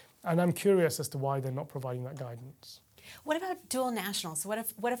prosecuted. And I'm curious as to why they're not providing that guidance. What about dual nationals? What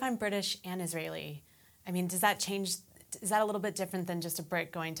if I'm British and Israeli? I mean, does that change? Is that a little bit different than just a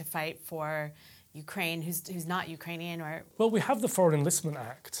Brit going to fight for Ukraine, who's not Ukrainian? Or well, we have the Foreign Enlistment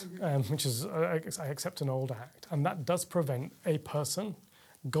Act, which is, I accept, an old act, and that does prevent a person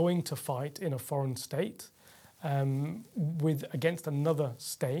going to fight in a foreign state against another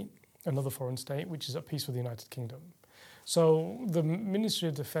foreign state, which is at peace with the United Kingdom. So the Ministry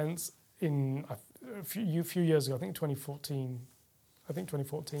of Defence in a few years ago, I think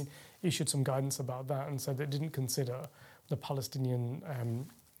 2014, issued some guidance about that and said it didn't consider the Palestinians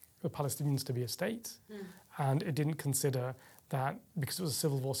to be a state, and it didn't consider that because it was a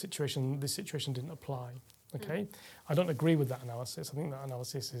civil war situation, this situation didn't apply. Okay, I don't agree with that analysis. I think that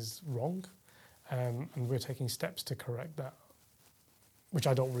analysis is wrong, and we're taking steps to correct that, which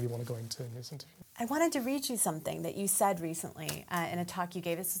I don't really want to go into in this interview. I wanted to read you something that you said recently in a talk you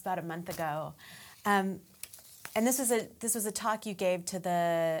gave. This was about a month ago. And this was a talk you gave to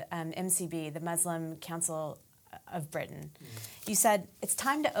the MCB, the Muslim Council of Britain. You said, it's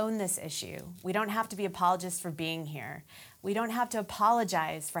time to own this issue. We don't have to be apologists for being here. We don't have to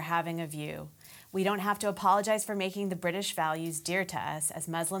apologize for having a view. We don't have to apologize for making the British values dear to us as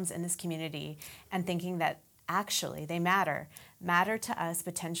Muslims in this community and thinking that actually they matter to us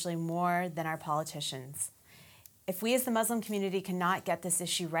potentially more than our politicians. If we as the Muslim community cannot get this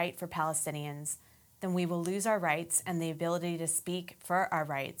issue right for Palestinians, then we will lose our rights and the ability to speak for our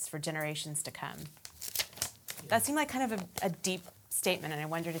rights for generations to come. That seemed like kind of a deep statement, and I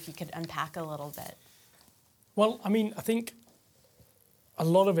wondered if you could unpack a little bit. Well, I mean, I think a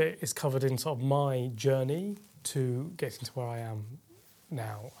lot of it is covered in sort of my journey to getting to where I am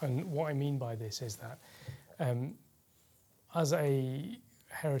now. And what I mean by this is that as a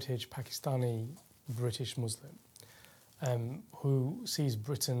heritage Pakistani British Muslim who sees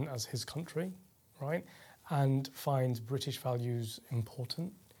Britain as his country, right, and finds British values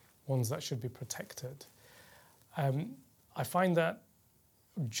important, ones that should be protected, I find that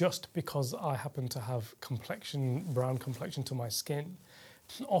just because I happen to have brown complexion to my skin,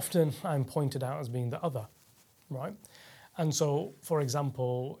 often I'm pointed out as being the other, right? And so, for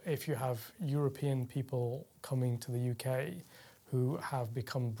example, if you have European people coming to the UK who have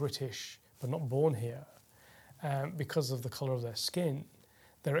become British but not born here because of the colour of their skin,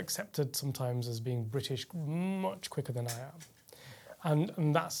 they're accepted sometimes as being British much quicker than I am.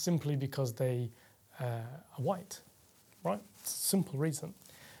 And that's simply because they are white, right? Simple reason.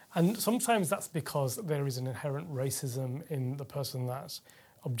 And sometimes that's because there is an inherent racism in the person that's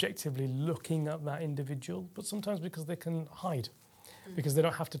objectively looking at that individual, but sometimes because they can hide, because they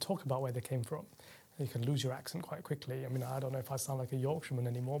don't have to talk about where they came from. You can lose your accent quite quickly. I mean, I don't know if I sound like a Yorkshireman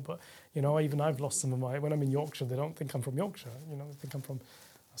anymore, but, you know, even I've lost some of when I'm in Yorkshire, they don't think I'm from Yorkshire, you know, they think I'm from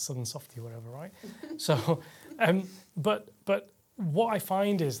a southern softie or whatever, right? So, but what I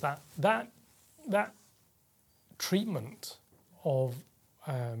find is that treatment of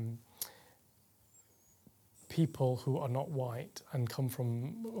people who are not white and come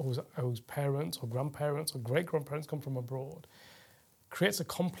from whose parents or grandparents or great-grandparents come from abroad creates a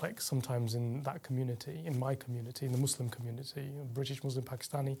complex sometimes in that community, in my community, in the Muslim community, British Muslim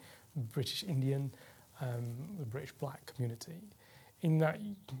Pakistani, British Indian, the British black community, in that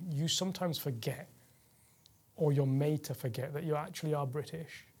you sometimes forget, or you're made to forget, that you actually are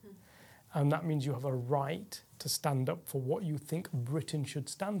British. And that means you have a right to stand up for what you think Britain should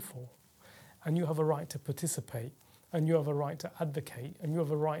stand for. And you have a right to participate, and you have a right to advocate, and you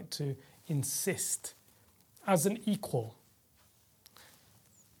have a right to insist as an equal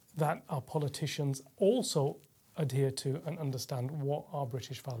that our politicians also adhere to and understand what are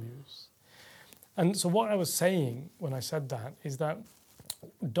British values. And so what I was saying when I said that is that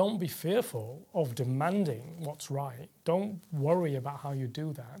don't be fearful of demanding what's right. Don't worry about how you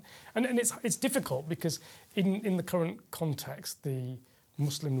do that. And it's difficult because in the current context, the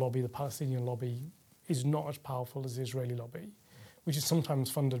Muslim lobby, the Palestinian lobby, is not as powerful as the Israeli lobby, which is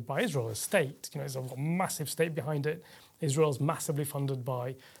sometimes funded by Israel, a state. You know, it's a massive state behind it. Israel's massively funded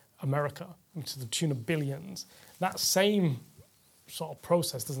by America, to the tune of billions. That same sort of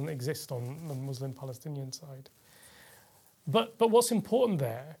process doesn't exist on the Muslim Palestinian side. But what's important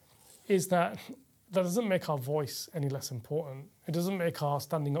there is that doesn't make our voice any less important. It doesn't make our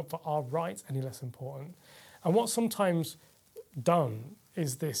standing up for our rights any less important. And what's sometimes done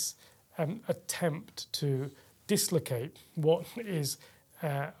is this attempt to dislocate what is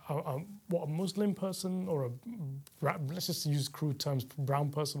what a Muslim person or let's just use crude terms, brown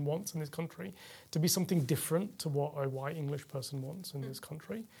person wants in this country, to be something different to what a white English person wants in this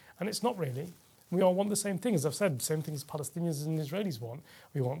country. And it's not really. We all want the same thing, as I've said, same things Palestinians and Israelis want.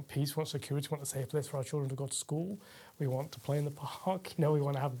 We want peace, we want security, we want a safe place for our children to go to school. We want to play in the park, we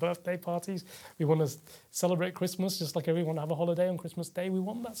want to have birthday parties. We want to celebrate Christmas just like everyone have a holiday on Christmas Day. We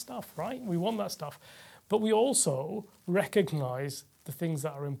want that stuff, right? We want that stuff. But we also recognise the things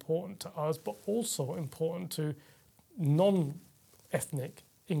that are important to us, but also important to non-ethnic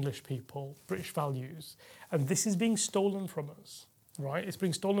English people, British values. And this is being stolen from us, right? It's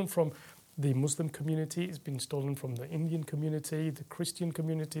being stolen from the Muslim community, it's been stolen from the Indian community, the Christian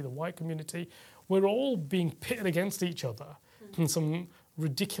community, the white community. We're all being pitted against each other in some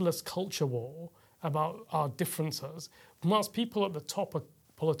ridiculous culture war about our differences. Whilst people at the top,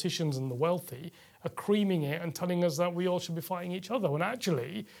 politicians and the wealthy, are creaming it and telling us that we all should be fighting each other, when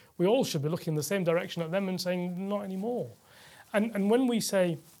actually we all should be looking in the same direction at them and saying, not anymore. And when we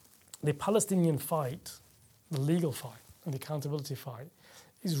say the Palestinian fight, the legal fight and the accountability fight,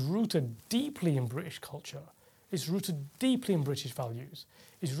 is rooted deeply in British culture, is rooted deeply in British values,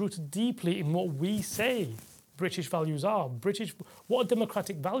 is rooted deeply in what we say British values are. What are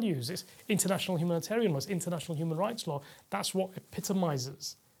democratic values? It's international humanitarian law, it's international human rights law. That's what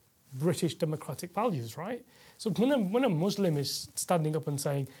epitomises British democratic values, right? So when a Muslim is standing up and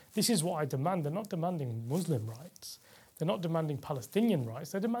saying, this is what I demand, they're not demanding Muslim rights. They're not demanding Palestinian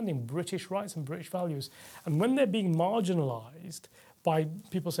rights. They're demanding British rights and British values. And when they're being marginalised by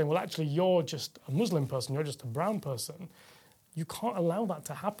people saying, well, actually, you're just a Muslim person, you're just a brown person, you can't allow that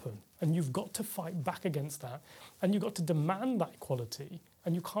to happen. And you've got to fight back against that. And you've got to demand that equality.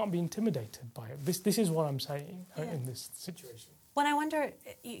 And you can't be intimidated by it. This is what I'm saying in this situation. When I wonder,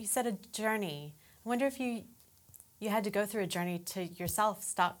 you said a journey. I wonder if you had to go through a journey to yourself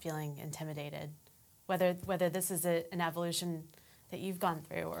stop feeling intimidated, whether this is an evolution that you've gone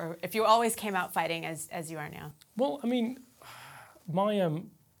through, or if you always came out fighting as you are now. Well, I mean, my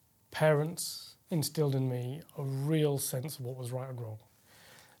parents instilled in me a real sense of what was right and wrong.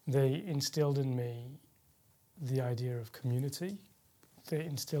 They instilled in me the idea of community. They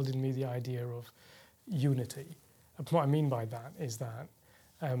instilled in me the idea of unity. And what I mean by that is that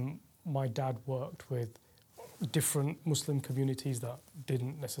my dad worked with different Muslim communities that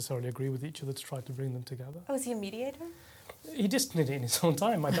didn't necessarily agree with each other to try to bring them together. Oh, was he a mediator? He just did it in his own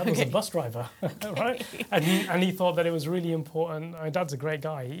time. My dad was a bus driver, right? And he thought that it was really important. My dad's a great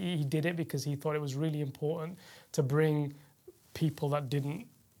guy. He did it because he thought it was really important to bring people that didn't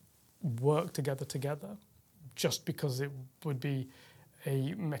work together, just because it would be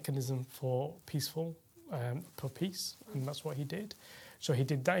a mechanism for peace, and that's what he did. So he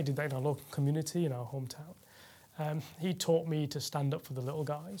did that. He did that in our local community, in our hometown. He taught me to stand up for the little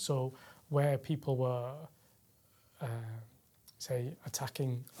guy. So where people were, say,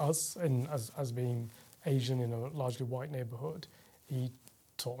 attacking us as being Asian in a largely white neighbourhood, he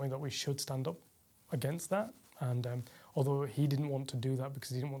taught me that we should stand up against that. And although he didn't want to do that because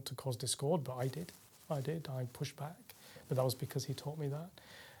he didn't want to cause discord, but I did. I pushed back. But that was because he taught me that.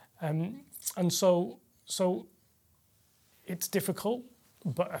 And so it's difficult,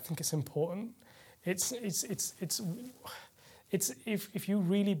 but I think it's important. It's if you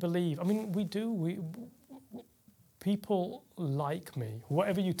really believe. I mean, people like me,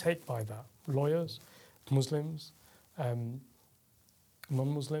 whatever you take by that, lawyers, Muslims,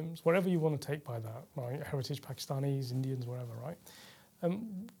 non-Muslims, whatever you want to take by that, right? Heritage Pakistanis, Indians, whatever, right?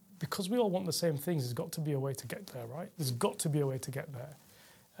 Because we all want the same things, there's got to be a way to get there, right? There's got to be a way to get there.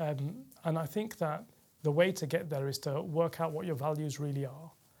 And I think that the way to get there is to work out what your values really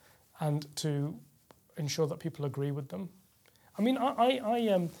are and to ensure that people agree with them. I mean,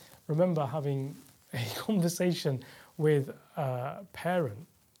 I remember having a conversation with a parent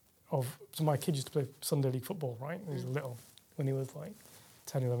of... So my kid used to play Sunday League football, right? He was little, when he was like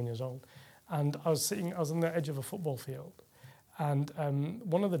 10, 11 years old. And I was on the edge of a football field. And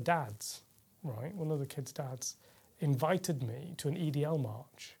one of the dads, right, one of the kids' dads, invited me to an EDL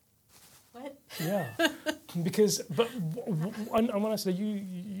march. What? Yeah, and when I said,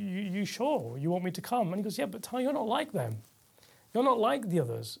 you sure you want me to come? And he goes, yeah, but Ty, you're not like them. You're not like the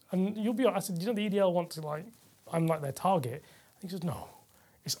others. And you'll be, I said, the EDL want to I'm like their target. And he says, no,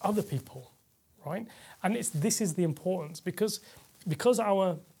 it's other people, right? And this is the importance because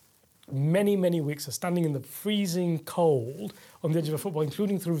our many, many weeks of standing in the freezing cold on the edge of a football,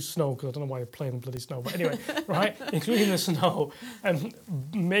 including through snow, because I don't know why they play in bloody snow, but anyway, right, including the snow, and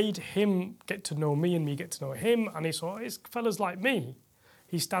made him get to know me and me get to know him, and he saw, it's fellas like me.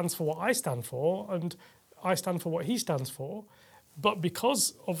 He stands for what I stand for, and I stand for what he stands for. But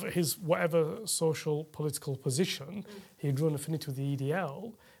because of his whatever social political position, he drew an affinity with the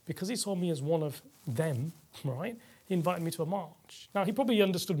EDL. Because he saw me as one of them, right? He invited me to a march. Now, he probably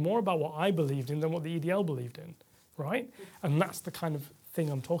understood more about what I believed in than what the EDL believed in, right? And that's the kind of thing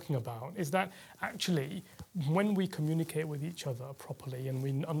I'm talking about, is that actually when we communicate with each other properly and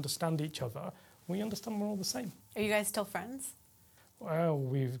we understand each other, we understand we're all the same. Are you guys still friends?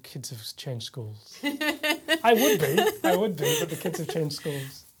 Well, kids have changed schools. I would be, but the kids have changed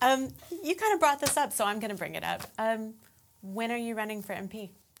schools. You kind of brought this up, so I'm going to bring it up. When are you running for MP?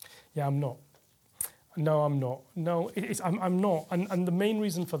 Yeah, I'm not. No, I'm not. No, I'm not. And the main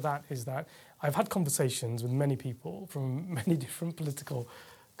reason for that is that I've had conversations with many people from many different political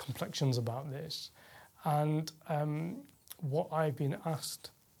complexions about this. And what I've been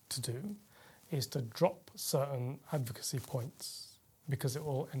asked to do is to drop certain advocacy points because it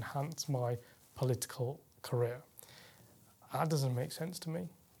will enhance my political career. That doesn't make sense to me.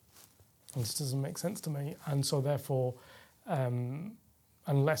 This doesn't make sense to me. And so therefore,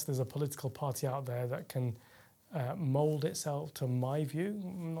 unless there's a political party out there that can mould itself to my view,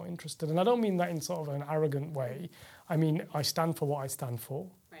 I'm not interested. And I don't mean that in sort of an arrogant way. I mean, I stand for what I stand for.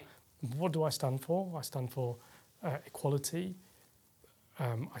 Right. What do I stand for? I stand for equality.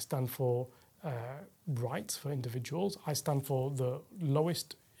 I stand for rights for individuals. I stand for the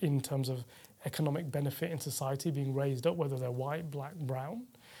lowest in terms of economic benefit in society being raised up, whether they're white, black, brown.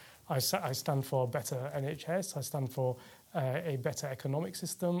 I stand for a better NHS. I stand for a better economic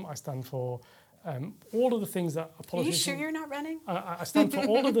system. I stand for all of the things that a politician... Are you sure you're not running? I stand for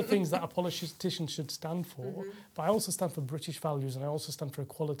all of the things that a politician should stand for, but I also stand for British values, and I also stand for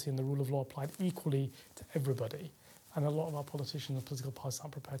equality and the rule of law applied equally to everybody. And a lot of our politicians and political parties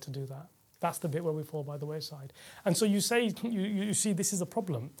aren't prepared to do that. That's the bit where we fall by the wayside. And so you see this is a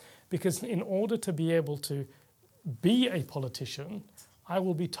problem, because in order to be able to be a politician, I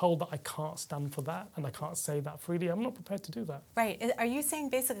will be told that I can't stand for that and I can't say that freely. I'm not prepared to do that. Right. Are you saying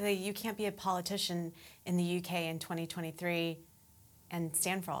basically you can't be a politician in the UK in 2023 and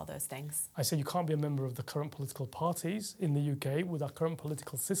stand for all those things? I say you can't be a member of the current political parties in the UK with our current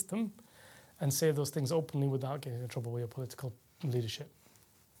political system and say those things openly without getting in trouble with your political leadership.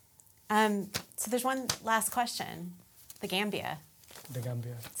 So there's one last question. The Gambia.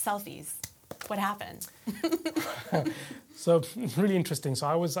 Selfies. What happened? So really interesting. So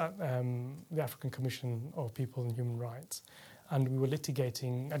I was at the African Commission of People and Human Rights, and we were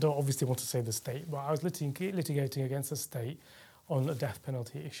litigating. I don't obviously want to say the state, but I was litigating against the state on a death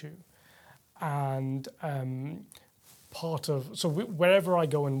penalty issue. And wherever I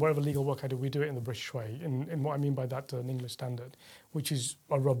go and wherever legal work I do, we do it in the British way. In what I mean by that, an English standard, which is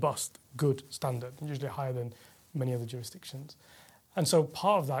a robust, good standard, usually higher than many other jurisdictions. And so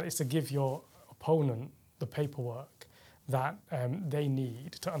part of that is to give your opponent the paperwork that they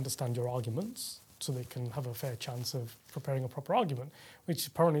need to understand your arguments so they can have a fair chance of preparing a proper argument, which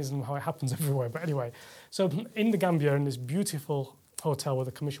apparently isn't how it happens everywhere. But anyway, so in the Gambia, in this beautiful hotel where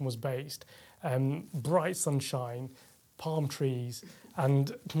the commission was based, bright sunshine, palm trees,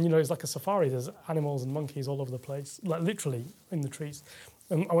 and, it's like a safari. There's animals and monkeys all over the place, like literally in the trees.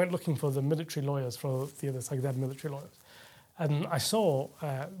 And I went looking for the military lawyers for the other side. They had military lawyers. And I saw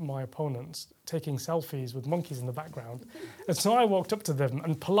my opponents taking selfies with monkeys in the background. And so I walked up to them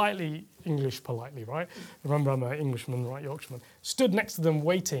and English politely, right? Remember, I'm an Englishman, right, Yorkshireman. Stood next to them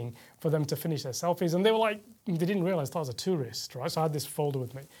waiting for them to finish their selfies. And they were like, they didn't realise I was a tourist, right? So I had this folder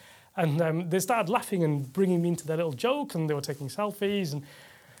with me. And they started laughing and bringing me into their little joke, and they were taking selfies.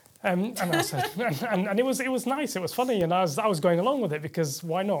 And I said, and it was nice, it was funny. And I was going along with it because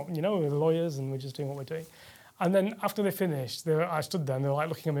why not? We're lawyers and we're just doing what we're doing. And then after they finished, I stood there and they were like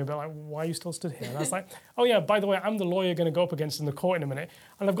looking at me a bit like, why are you still stood here? And I was like, oh yeah, by the way, I'm the lawyer going to go up against in the court in a minute.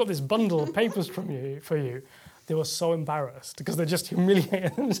 And I've got this bundle of papers for you. They were so embarrassed because they just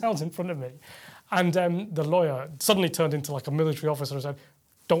humiliated themselves in front of me. And the lawyer suddenly turned into like a military officer and said,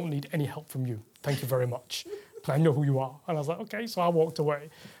 don't need any help from you. Thank you very much. I know who you are. And I was like, okay, so I walked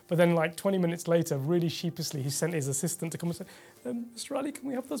away. But then like 20 minutes later, really sheepishly, he sent his assistant to come and say, Mr. Ali, can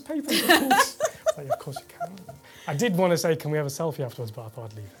we have those papers? I was like, of course you can. I did want to say, can we have a selfie afterwards, but I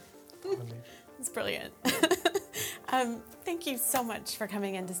thought I'd leave it. It's brilliant. Thank you so much for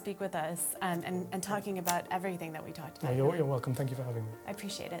coming in to speak with us and talking about everything that we talked about. Yeah, you're welcome. Thank you for having me. I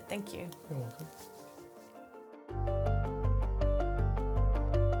appreciate it. Thank you. You're welcome.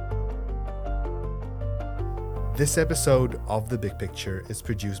 This episode of The Big Picture is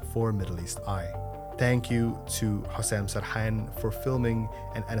produced for Middle East Eye. Thank you to Hossam Sarhan for filming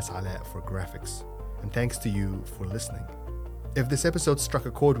and Anas Ala for graphics. And thanks to you for listening. If this episode struck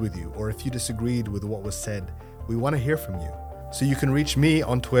a chord with you, or if you disagreed with what was said, we want to hear from you. So you can reach me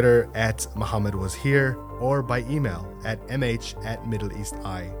on Twitter at Muhammad Was Here or by email at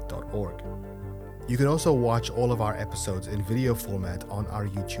mh@middleeasti.org. You can also watch all of our episodes in video format on our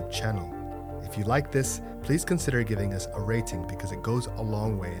YouTube channel. If you like this, please consider giving us a rating because it goes a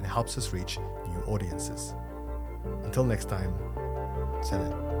long way and helps us reach new audiences. Until next time,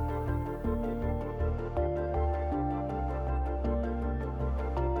 salam.